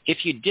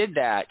 If you did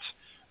that,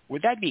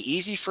 would that be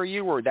easy for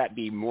you, or would that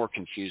be more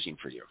confusing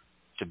for you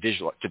to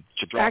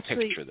draw a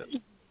picture of this?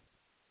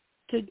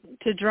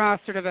 To draw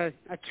sort of a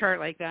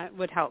chart like that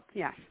would help,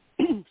 yes.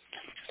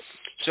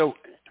 So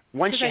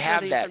once you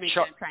have that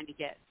chart, I'm trying to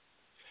get.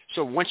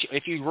 So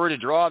if you were to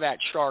draw that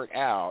chart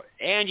out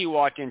and you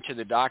walked into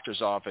the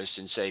doctor's office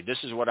and say, this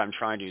is what I'm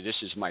trying to do, this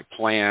is my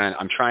plan,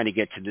 I'm trying to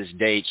get to this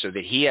date, so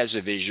that he has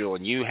a visual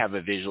and you have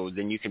a visual,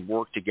 then you can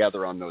work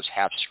together on those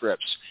half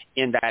scripts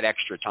in that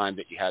extra time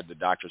that you had at the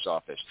doctor's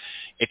office.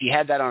 If you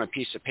had that on a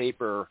piece of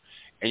paper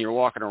and you're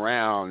walking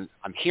around,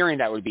 I'm hearing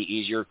that would be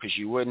easier because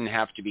you wouldn't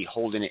have to be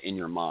holding it in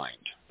your mind.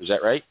 Is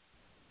that right?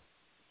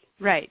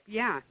 Right.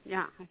 Yeah,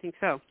 I think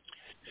so.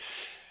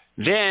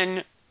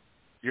 Then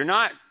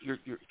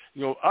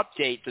you'll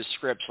update the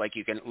scripts, like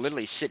you can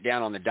literally sit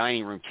down on the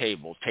dining room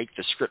table, take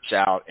the scripts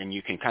out, and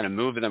you can kind of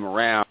move them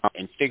around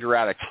and figure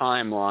out a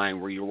timeline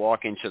where you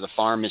walk into the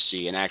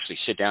pharmacy and actually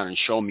sit down and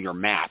show them your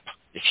map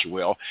if you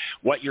will,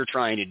 what you're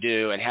trying to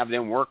do, and have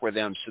them work with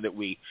them so that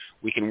we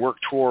can work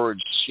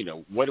towards,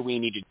 what do we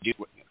need to do?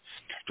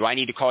 Do I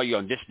need to call you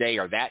on this day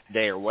or that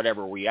day or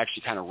whatever? We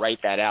actually kind of write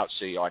that out.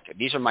 So you're like,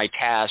 these are my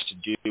tasks to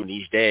do in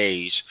these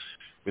days,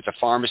 with the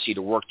pharmacy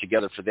to work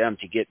together for them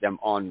to get them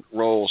on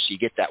roll. So you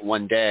get that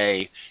one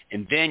day,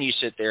 and then you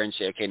sit there and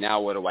say, okay,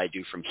 now what do I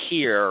do from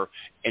here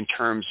in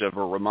terms of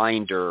a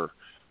reminder,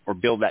 or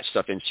build that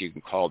stuff in so you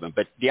can call them.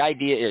 But the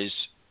idea is,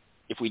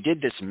 if we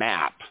did this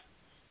map,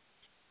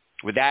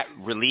 would that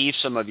relieve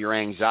some of your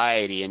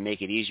anxiety and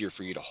make it easier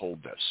for you to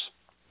hold this?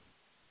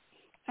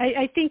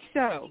 I think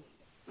so.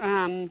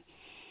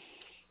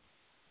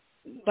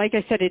 Like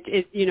I said,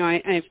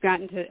 I've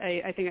gotten to,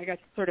 I think I got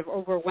sort of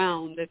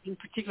overwhelmed, in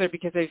particular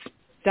because I've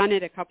done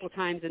it a couple of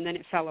times and then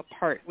it fell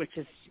apart, which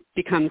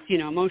becomes,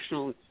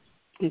 emotional.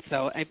 And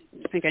so I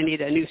think I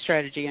need a new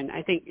strategy. And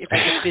I think if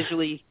I just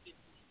visually,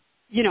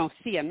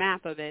 see a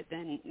map of it,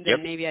 then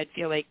maybe I'd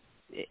feel like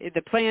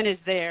the plan is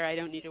there. I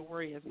don't need to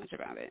worry as much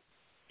about it.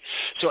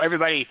 So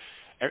everybody,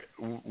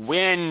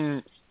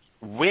 when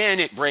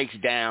it breaks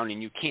down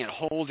and you can't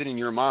hold it in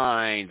your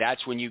mind,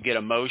 that's when you get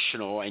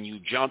emotional and you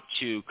jump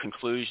to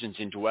conclusions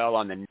and dwell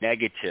on the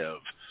negative.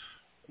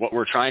 What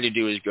we're trying to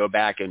do is go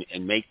back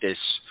and make this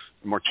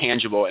more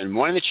tangible. And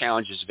one of the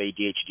challenges of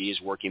ADHD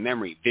is working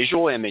memory,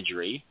 visual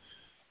imagery,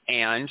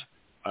 and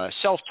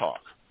self-talk.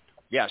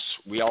 Yes,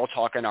 we all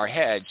talk in our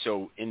head.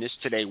 So in this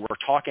today, we're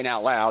talking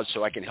out loud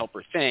so I can help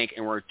her think,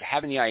 and we're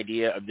having the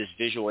idea of this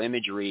visual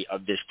imagery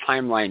of this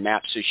timeline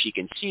map so she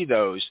can see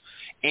those,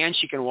 and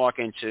she can walk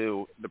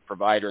into the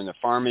provider in the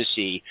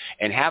pharmacy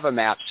and have a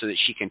map so that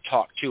she can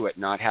talk to it,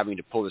 not having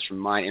to pull this from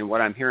mind. And what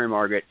I'm hearing,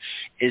 Margaret,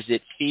 is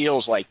it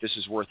feels like this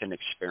is worth an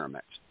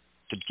experiment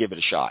to give it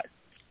a shot.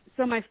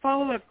 So my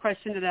follow-up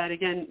question to that,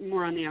 again,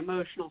 more on the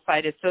emotional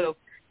side, is so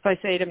if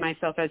I say to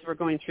myself as we're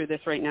going through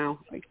this right now,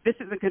 like, this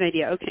is a good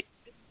idea, okay,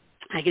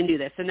 I can do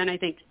this. And then I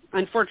think,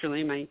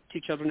 unfortunately, my two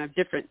children have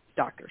different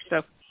doctors.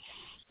 So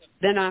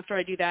then after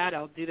I do that,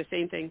 I'll do the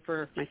same thing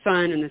for my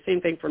son and the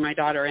same thing for my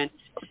daughter. And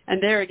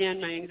there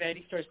again, my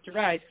anxiety starts to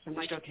rise because I'm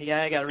like, okay,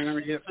 yeah, I got to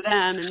remember to do it for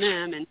them and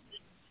them. And,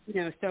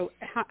 so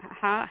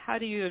how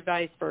do you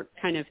advise for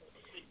kind of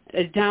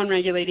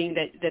down-regulating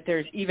that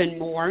there's even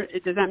more?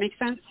 Does that make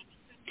sense?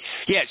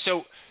 Yeah,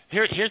 so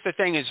here's the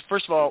thing is,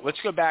 first of all, let's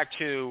go back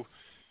to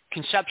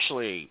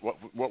conceptually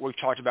what we've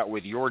talked about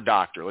with your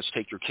doctor. Let's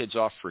take your kids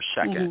off for a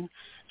second. Mm-hmm.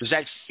 Does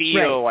that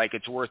feel like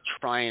it's worth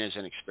trying as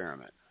an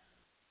experiment?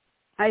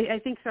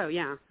 I think so,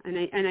 yeah. And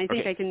I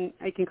think okay.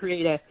 I can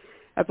create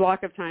a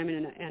block of time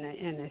and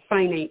a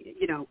finite,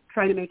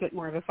 try to make it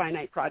more of a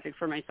finite project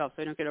for myself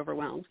so I don't get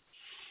overwhelmed.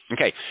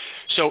 Okay.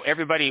 So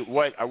everybody,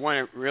 what I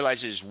want to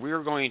realize is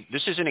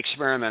this is an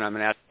experiment I'm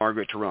going to ask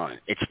Margaret to run.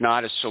 It's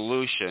not a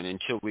solution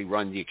until we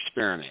run the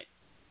experiment.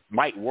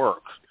 Might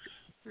work.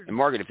 And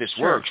Margaret, if this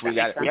works, we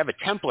have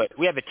a template.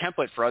 We have a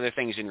template for other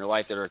things in your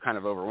life that are kind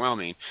of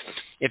overwhelming.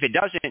 If it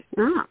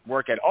doesn't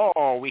work at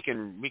all, we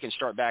can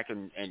start back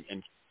and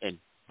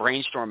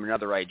brainstorm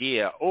another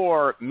idea,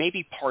 or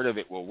maybe part of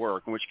it will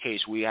work, in which case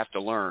we have to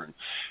learn.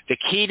 The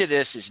key to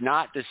this is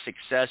not the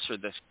success or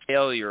the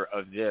failure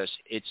of this.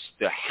 It's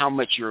how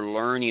much you're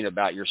learning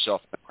about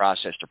yourself in the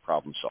process to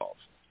problem solve.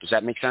 Does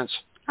that make sense?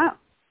 Oh,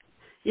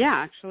 yeah,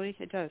 actually,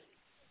 it does.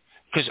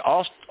 Because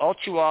all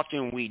too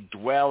often we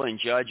dwell and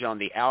judge on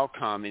the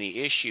outcome, and the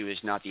issue is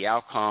not the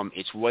outcome,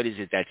 it's what is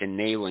it that's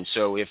enabling.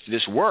 So if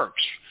this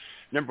works,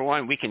 number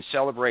one, we can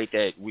celebrate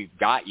that we've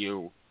got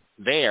you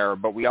there,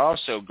 but we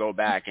also go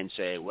back and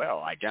say, well,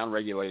 I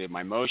downregulated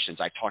my emotions.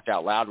 I talked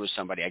out loud with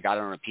somebody. I got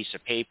it on a piece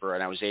of paper,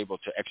 and I was able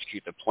to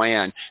execute the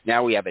plan.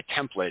 Now we have a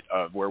template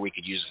of where we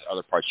could use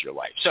other parts of your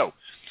life. So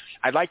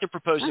I'd like to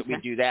propose that we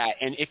do that.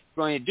 And if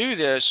you're going to do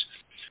this,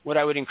 what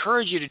I would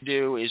encourage you to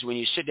do is when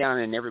you sit down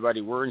and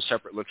everybody, we're in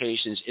separate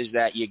locations, is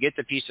that you get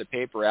the piece of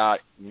paper out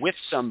with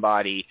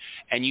somebody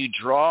and you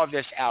draw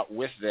this out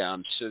with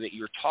them so that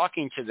you're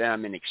talking to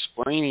them and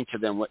explaining to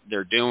them what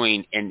they're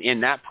doing. And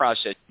in that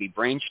process, be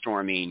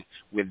brainstorming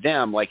with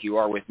them like you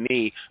are with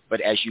me,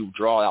 but as you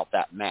draw out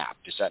that map.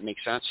 Does that make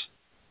sense?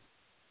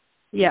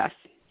 Yes.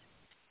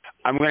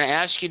 I'm going to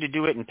ask you to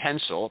do it in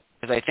pencil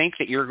because I think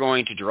that you're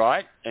going to draw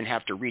it and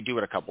have to redo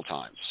it a couple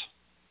times.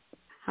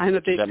 I'm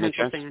a big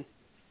pencil fan.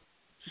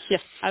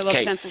 Yes, I love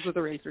pencils with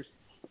erasers.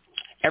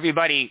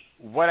 Everybody,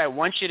 what I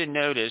want you to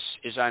notice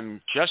is I'm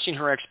adjusting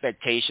her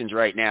expectations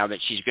right now that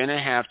she's going to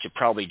have to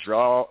probably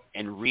draw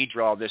and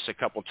redraw this a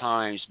couple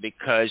times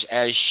because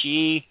as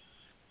she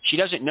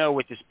doesn't know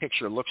what this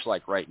picture looks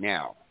like right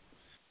now,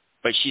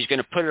 but she's going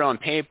to put it on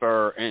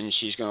paper and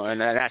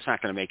that's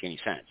not going to make any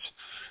sense.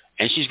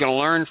 And she's going to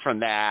learn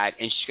from that,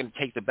 and she's going to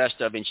take the best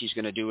of it, and she's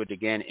going to do it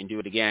again and do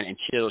it again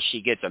until she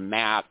gets a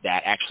map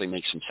that actually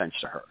makes some sense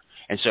to her.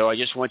 And so I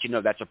just want you to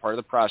know that's a part of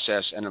the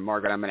process. And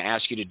Margaret, I'm going to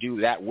ask you to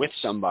do that with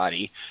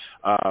somebody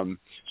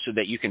so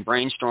that you can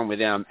brainstorm with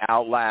them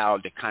out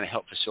loud to kind of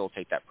help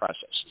facilitate that process.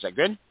 Is that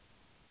good?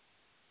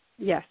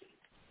 Yes.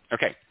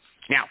 Okay.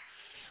 Now,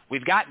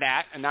 we've got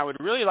that, and I would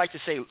really like to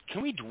say,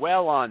 can we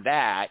dwell on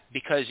that?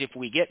 Because if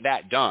we get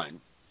that done,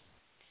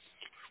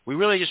 we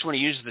really just want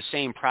to use the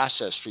same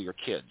process for your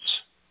kids.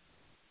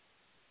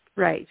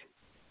 Right.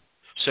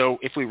 So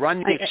if we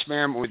run the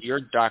experiment with your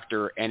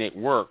doctor and it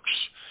works,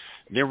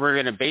 then we're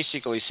going to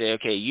basically say,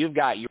 okay, you've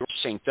got yours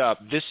synced up.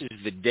 This is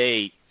the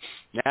date.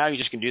 Now you're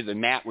just going to do the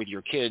map with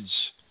your kids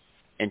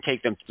and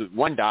take them to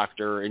one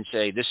doctor and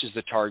say, this is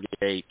the target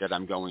date that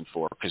I'm going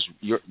for, because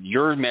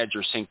your meds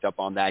are synced up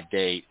on that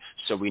date,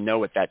 so we know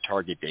what that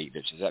target date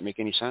is. Does that make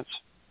any sense?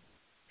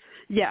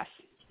 Yes,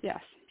 yes.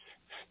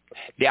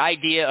 The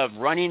idea of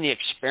running the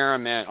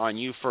experiment on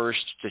you first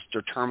to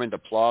determine the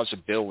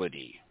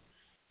plausibility,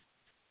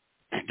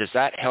 does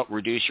that help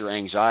reduce your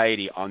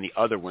anxiety on the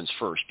other ones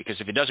first? Because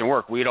if it doesn't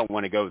work, we don't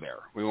want to go there.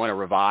 We want to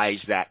revise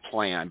that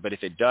plan. But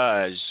if it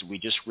does, we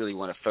just really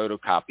want to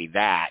photocopy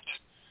that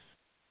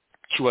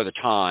 2 other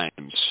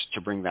times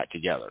to bring that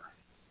together.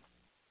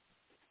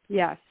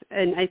 Yes,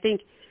 and I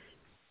think,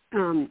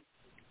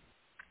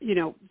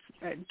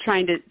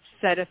 trying to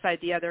set aside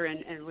the other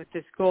and with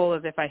this goal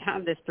of if I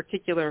have this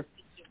particular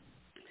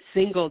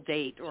single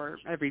date or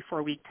every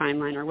 4-week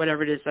timeline or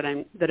whatever it is that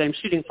I'm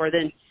shooting for,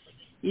 then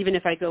even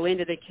if I go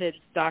into the kid's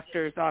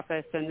doctor's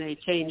office and they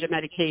change a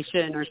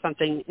medication or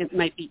something, it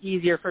might be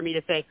easier for me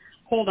to say,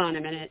 hold on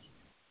a minute,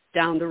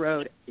 down the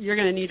road, you're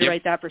going to need to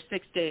write that for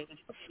 6 days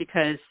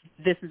because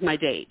this is my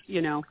date,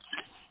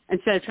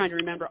 instead of trying to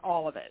remember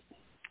all of it.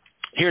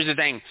 Here's the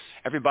thing,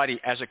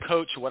 everybody, as a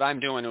coach, what I'm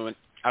doing,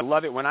 I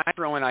love it when I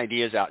throw in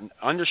ideas out and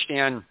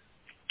understand,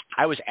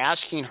 I was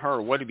asking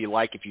her what it'd be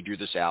like if you drew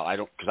this out.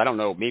 Because I don't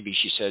know, maybe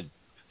she said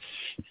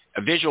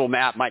a visual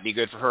map might be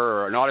good for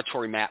her, or an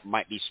auditory map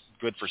might be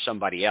good for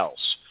somebody else,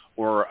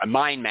 or a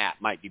mind map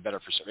might be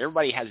better for somebody.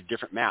 Everybody has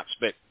different maps,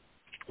 but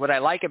what I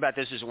like about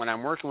this is when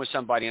I'm working with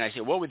somebody and I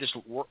say, what would this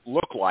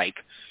look like?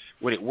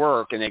 Would it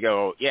work? And they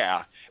go,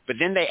 yeah. But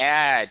then they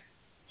add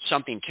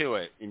something to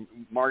it. And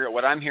Margaret,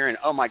 what I'm hearing,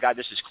 oh my God,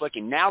 this is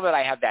clicking. Now that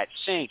I have that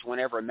synced,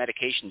 whenever a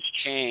medication's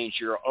changed,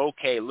 you're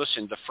okay,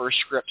 listen, the first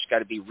script's got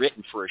to be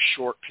written for a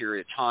short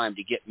period of time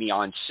to get me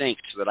on sync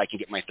so that I can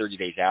get my 30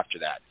 days after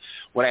that.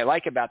 What I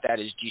like about that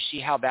is, do you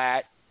see how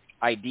that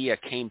idea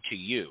came to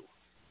you?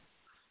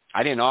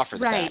 I didn't offer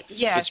that. Right,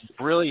 yes. It's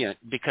brilliant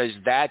because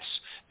that's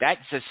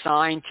a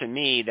sign to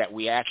me that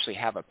we actually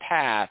have a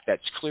path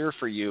that's clear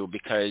for you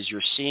because you're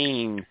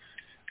seeing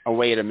a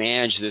way to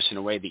manage this in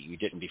a way that you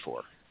didn't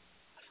before.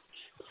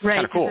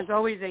 Right, cool. There's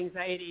always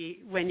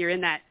anxiety when you're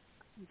in that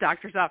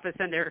doctor's office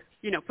and they're,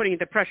 putting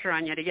the pressure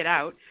on you to get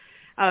out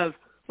of,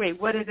 wait,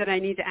 what is it I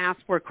need to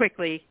ask for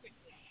quickly?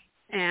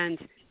 And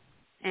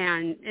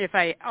if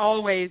I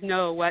always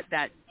know what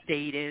that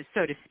date is,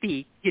 so to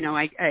speak,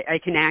 I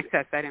can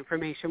access that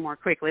information more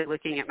quickly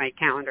looking at my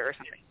calendar or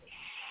something.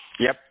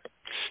 Yep.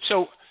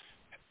 So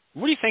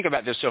what do you think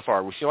about this so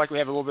far? We feel like we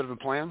have a little bit of a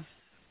plan?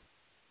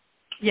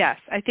 Yes,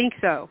 I think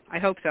so. I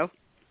hope so.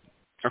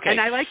 Okay. And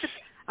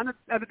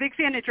I'm a big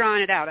fan of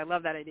drawing it out. I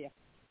love that idea.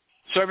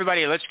 So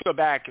everybody, let's go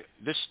back.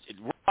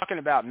 We're talking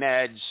about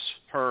meds,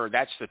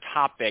 that's the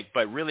topic,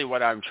 but really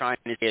what I'm trying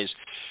to do is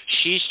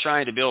she's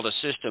trying to build a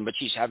system, but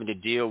she's having to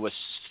deal with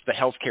the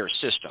healthcare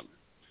system.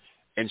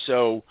 And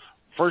so,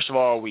 first of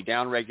all, we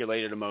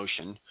downregulated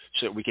emotion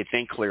so that we could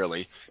think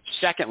clearly.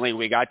 Secondly,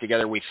 we got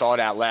together, we thought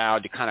out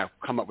loud to kind of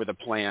come up with a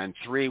plan.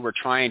 3, we're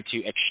trying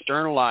to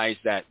externalize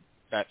that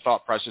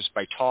thought process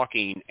by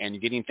talking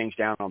and getting things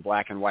down on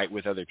black and white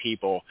with other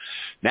people.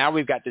 Now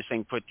we've got this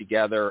thing put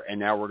together, and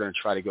now we're going to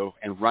try to go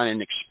and run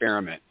an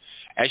experiment.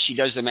 As she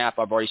does the map,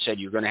 I've already said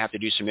you're going to have to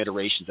do some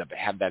iterations of it,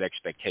 have that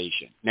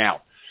expectation.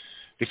 Now,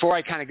 before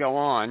I kind of go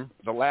on,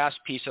 the last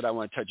piece that I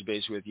want to touch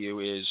base with you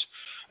is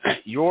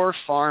your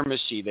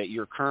pharmacy that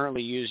you're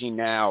currently using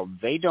now,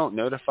 they don't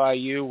notify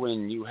you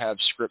when you have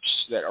scripts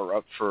that are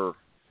up for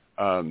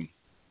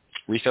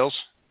refills?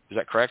 Is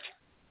that correct?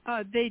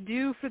 They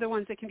do for the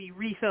ones that can be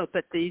refilled,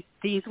 but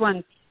these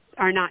ones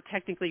are not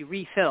technically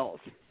refills.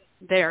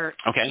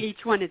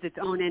 Each one is its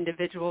own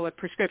individual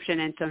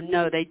prescription, and so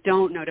no, they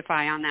don't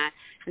notify on that.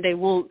 They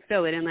won't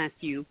fill it unless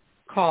you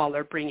call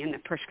or bring in the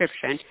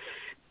prescription.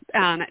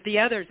 The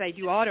others, I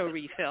do auto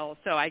refill,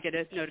 so I get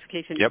a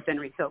notification it's been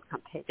refilled.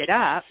 Come take it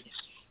up.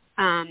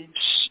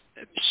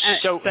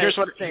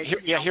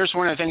 Here's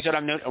one of the things that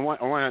I want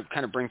to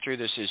kind of bring through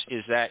this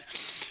is that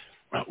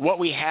what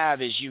we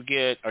have is you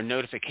get a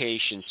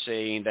notification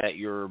saying that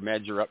your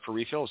meds are up for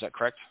refill. Is that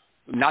correct?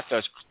 Not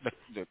the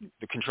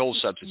controlled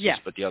substances,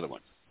 but the other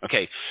one.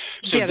 Okay.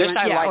 So the other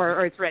one,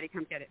 or it's ready.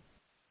 Come get it.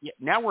 Yeah,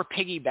 now we're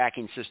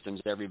piggybacking systems,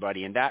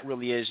 everybody, and that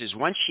really is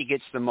once she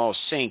gets them all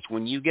synced,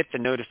 when you get the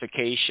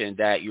notification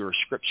that your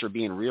scripts are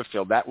being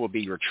refilled, that will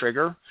be your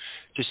trigger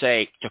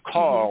to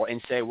call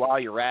and say, while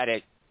you're at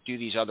it, do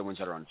these other ones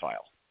that are on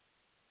file.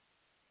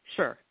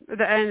 Sure.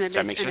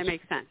 It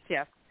makes sense,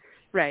 yeah.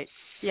 Right.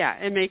 Yeah,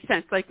 it makes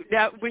sense. Like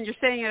that, when you're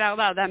saying it out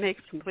loud, that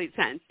makes complete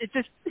sense. It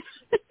just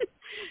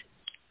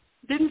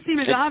didn't seem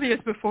as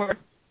obvious before.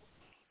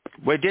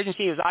 What it didn't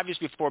seem as obvious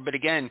before, but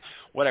again,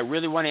 what I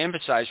really want to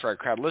emphasize for our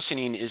crowd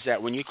listening is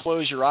that when you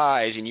close your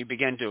eyes and you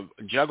begin to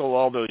juggle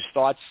all those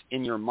thoughts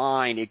in your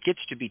mind, it gets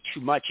to be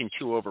too much and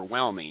too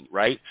overwhelming,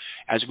 right?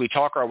 As we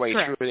talk our way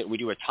through it, we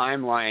do a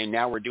timeline.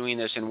 Now we're doing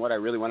this, and what I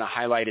really want to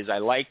highlight is I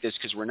like this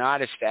because we're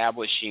not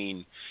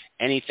establishing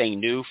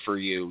anything new for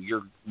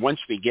you. Once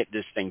we get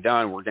this thing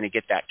done, we're going to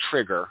get that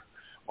trigger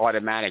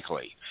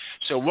automatically.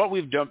 So what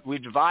we've done,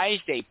 we've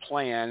devised a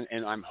plan,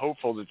 and I'm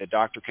hopeful that the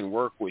doctor can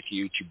work with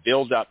you to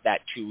build up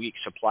that 2-week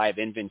supply of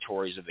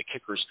inventories of the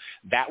kickers.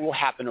 That will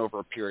happen over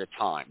a period of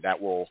time.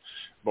 That will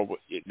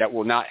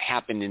not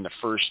happen in the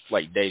first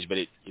days, but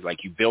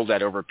you build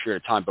that over a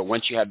period of time. But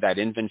once you have that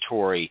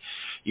inventory,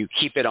 you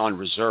keep it on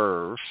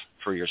reserve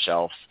for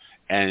yourself,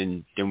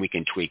 and then we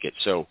can tweak it.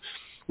 So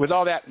with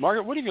all that,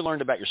 Margaret, what have you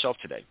learned about yourself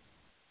today?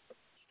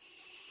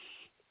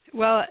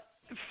 Well,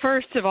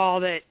 first of all,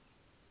 that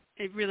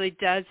it really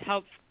does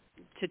help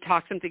to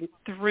talk something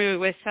through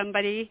with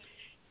somebody.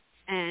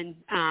 And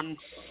I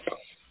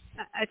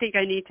think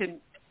I need to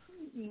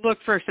look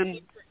for some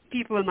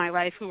people in my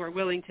life who are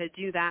willing to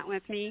do that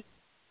with me,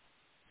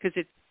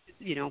 because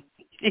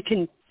it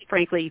can,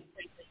 frankly,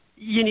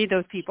 you need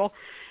those people.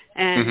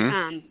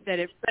 And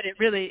that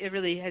really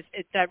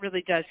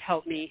does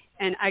help me.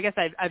 And I guess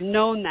I've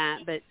known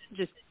that, but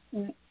just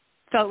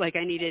felt like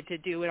I needed to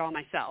do it all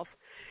myself.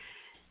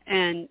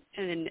 And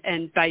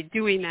by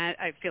doing that,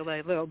 I feel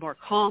a little more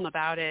calm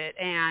about it.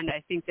 And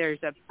I think there's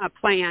a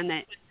plan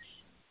that,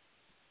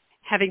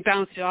 having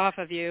bounced it off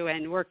of you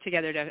and worked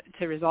together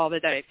to resolve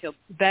it, that I feel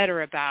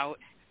better about,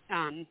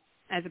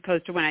 as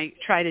opposed to when I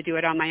try to do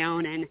it on my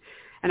own and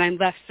I'm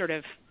left sort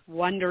of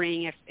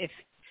wondering if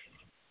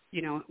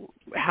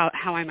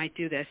how I might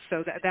do this.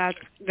 So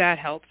that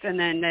helps. And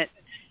then that,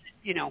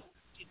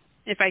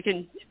 if I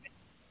can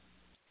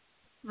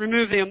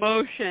remove the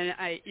emotion,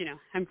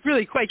 I'm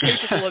really quite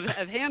capable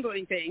of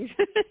handling things.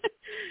 But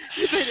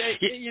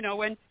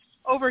when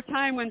over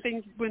time, when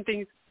things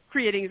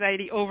create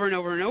anxiety over and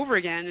over and over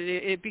again, and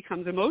it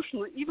becomes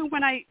emotional, even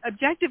when I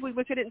objectively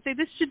look at it and say,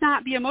 this should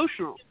not be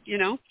emotional,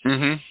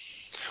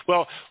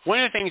 Well, one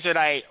of the things that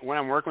when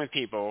I'm working with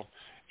people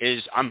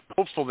is I'm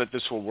hopeful that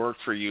this will work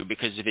for you,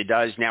 because if it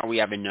does, now we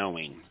have a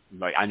knowing.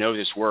 Like, I know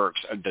this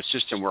works, the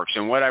system works.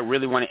 And what I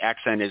really want to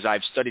accent is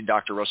I've studied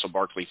Dr. Russell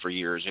Barkley for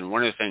years, and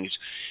one of the things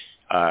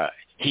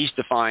he's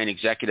defined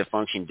executive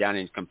function down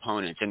in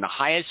components. And the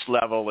highest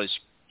level is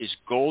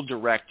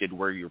goal-directed,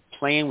 where you're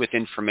playing with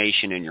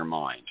information in your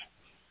mind.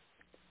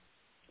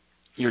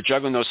 You're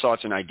juggling those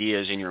thoughts and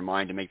ideas in your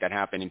mind to make that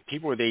happen. And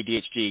people with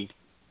ADHD,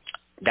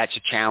 that's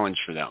a challenge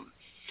for them.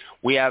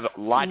 We have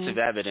lots of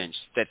evidence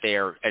that they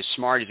are as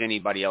smart as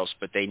anybody else,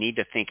 but they need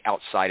to think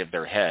outside of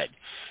their head.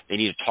 They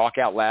need to talk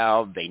out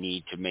loud. They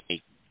need to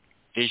make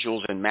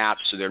visuals and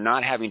maps, so they're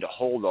not having to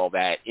hold all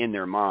that in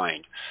their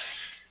mind.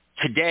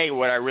 Today,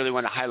 what I really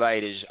want to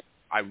highlight is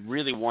I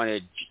really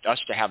wanted us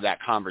to have that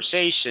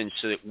conversation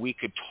so that we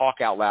could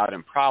talk out loud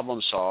and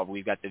problem solve.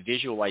 We've got the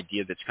visual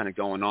idea that's kind of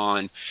going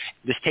on.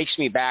 This takes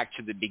me back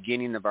to the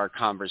beginning of our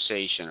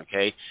conversation,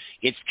 okay?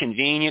 It's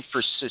convenient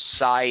for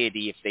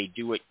society if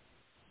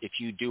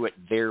you do it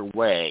their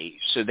way.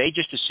 So they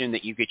just assume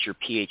that you get your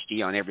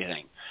PhD on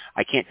everything.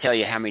 I can't tell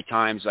you how many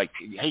times,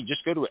 hey,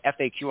 just go to an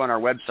FAQ on our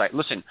website.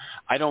 Listen,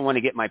 I don't want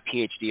to get my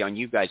PhD on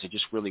you guys. I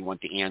just really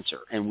want the answer.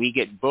 And we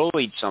get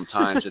bullied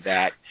sometimes of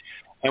that.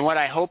 And what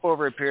I hope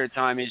over a period of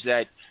time is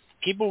that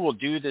people will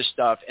do this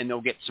stuff and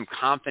they'll get some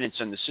confidence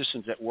in the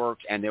systems that work,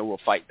 and they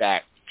will fight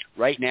back.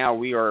 Right now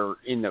we are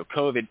in the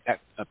COVID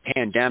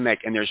pandemic,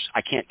 and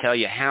I can't tell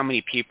you how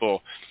many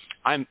people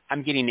I'm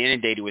getting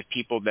inundated with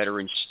people that are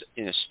in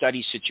a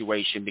study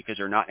situation because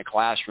they're not in a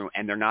classroom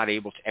and they're not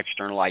able to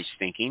externalize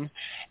thinking.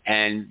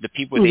 And the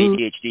people with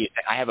ADHD,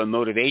 I have a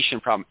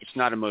motivation problem. It's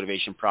not a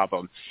motivation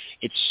problem.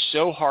 It's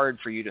so hard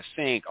for you to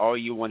think. All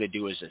you want to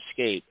do is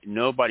escape.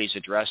 Nobody's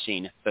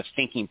addressing the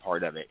thinking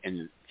part of it.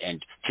 And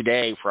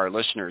today, for our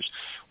listeners,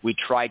 we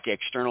tried to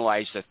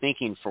externalize the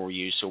thinking for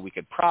you so we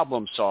could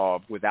problem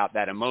solve without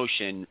that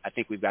emotion. I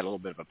think we've got a little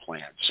bit of a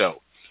plan.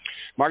 So,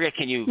 Margaret,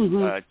 can you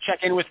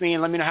check in with me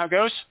and let me know how it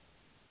goes?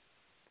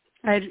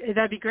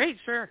 That'd be great.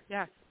 Sure.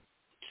 Yeah.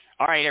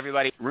 All right,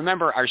 everybody.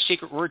 Remember, our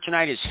secret word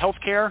tonight is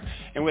healthcare.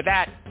 And with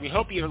that, we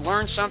hope you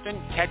learned something.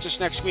 Catch us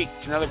next week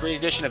for another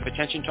great edition of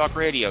Attention Talk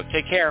Radio.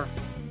 Take care.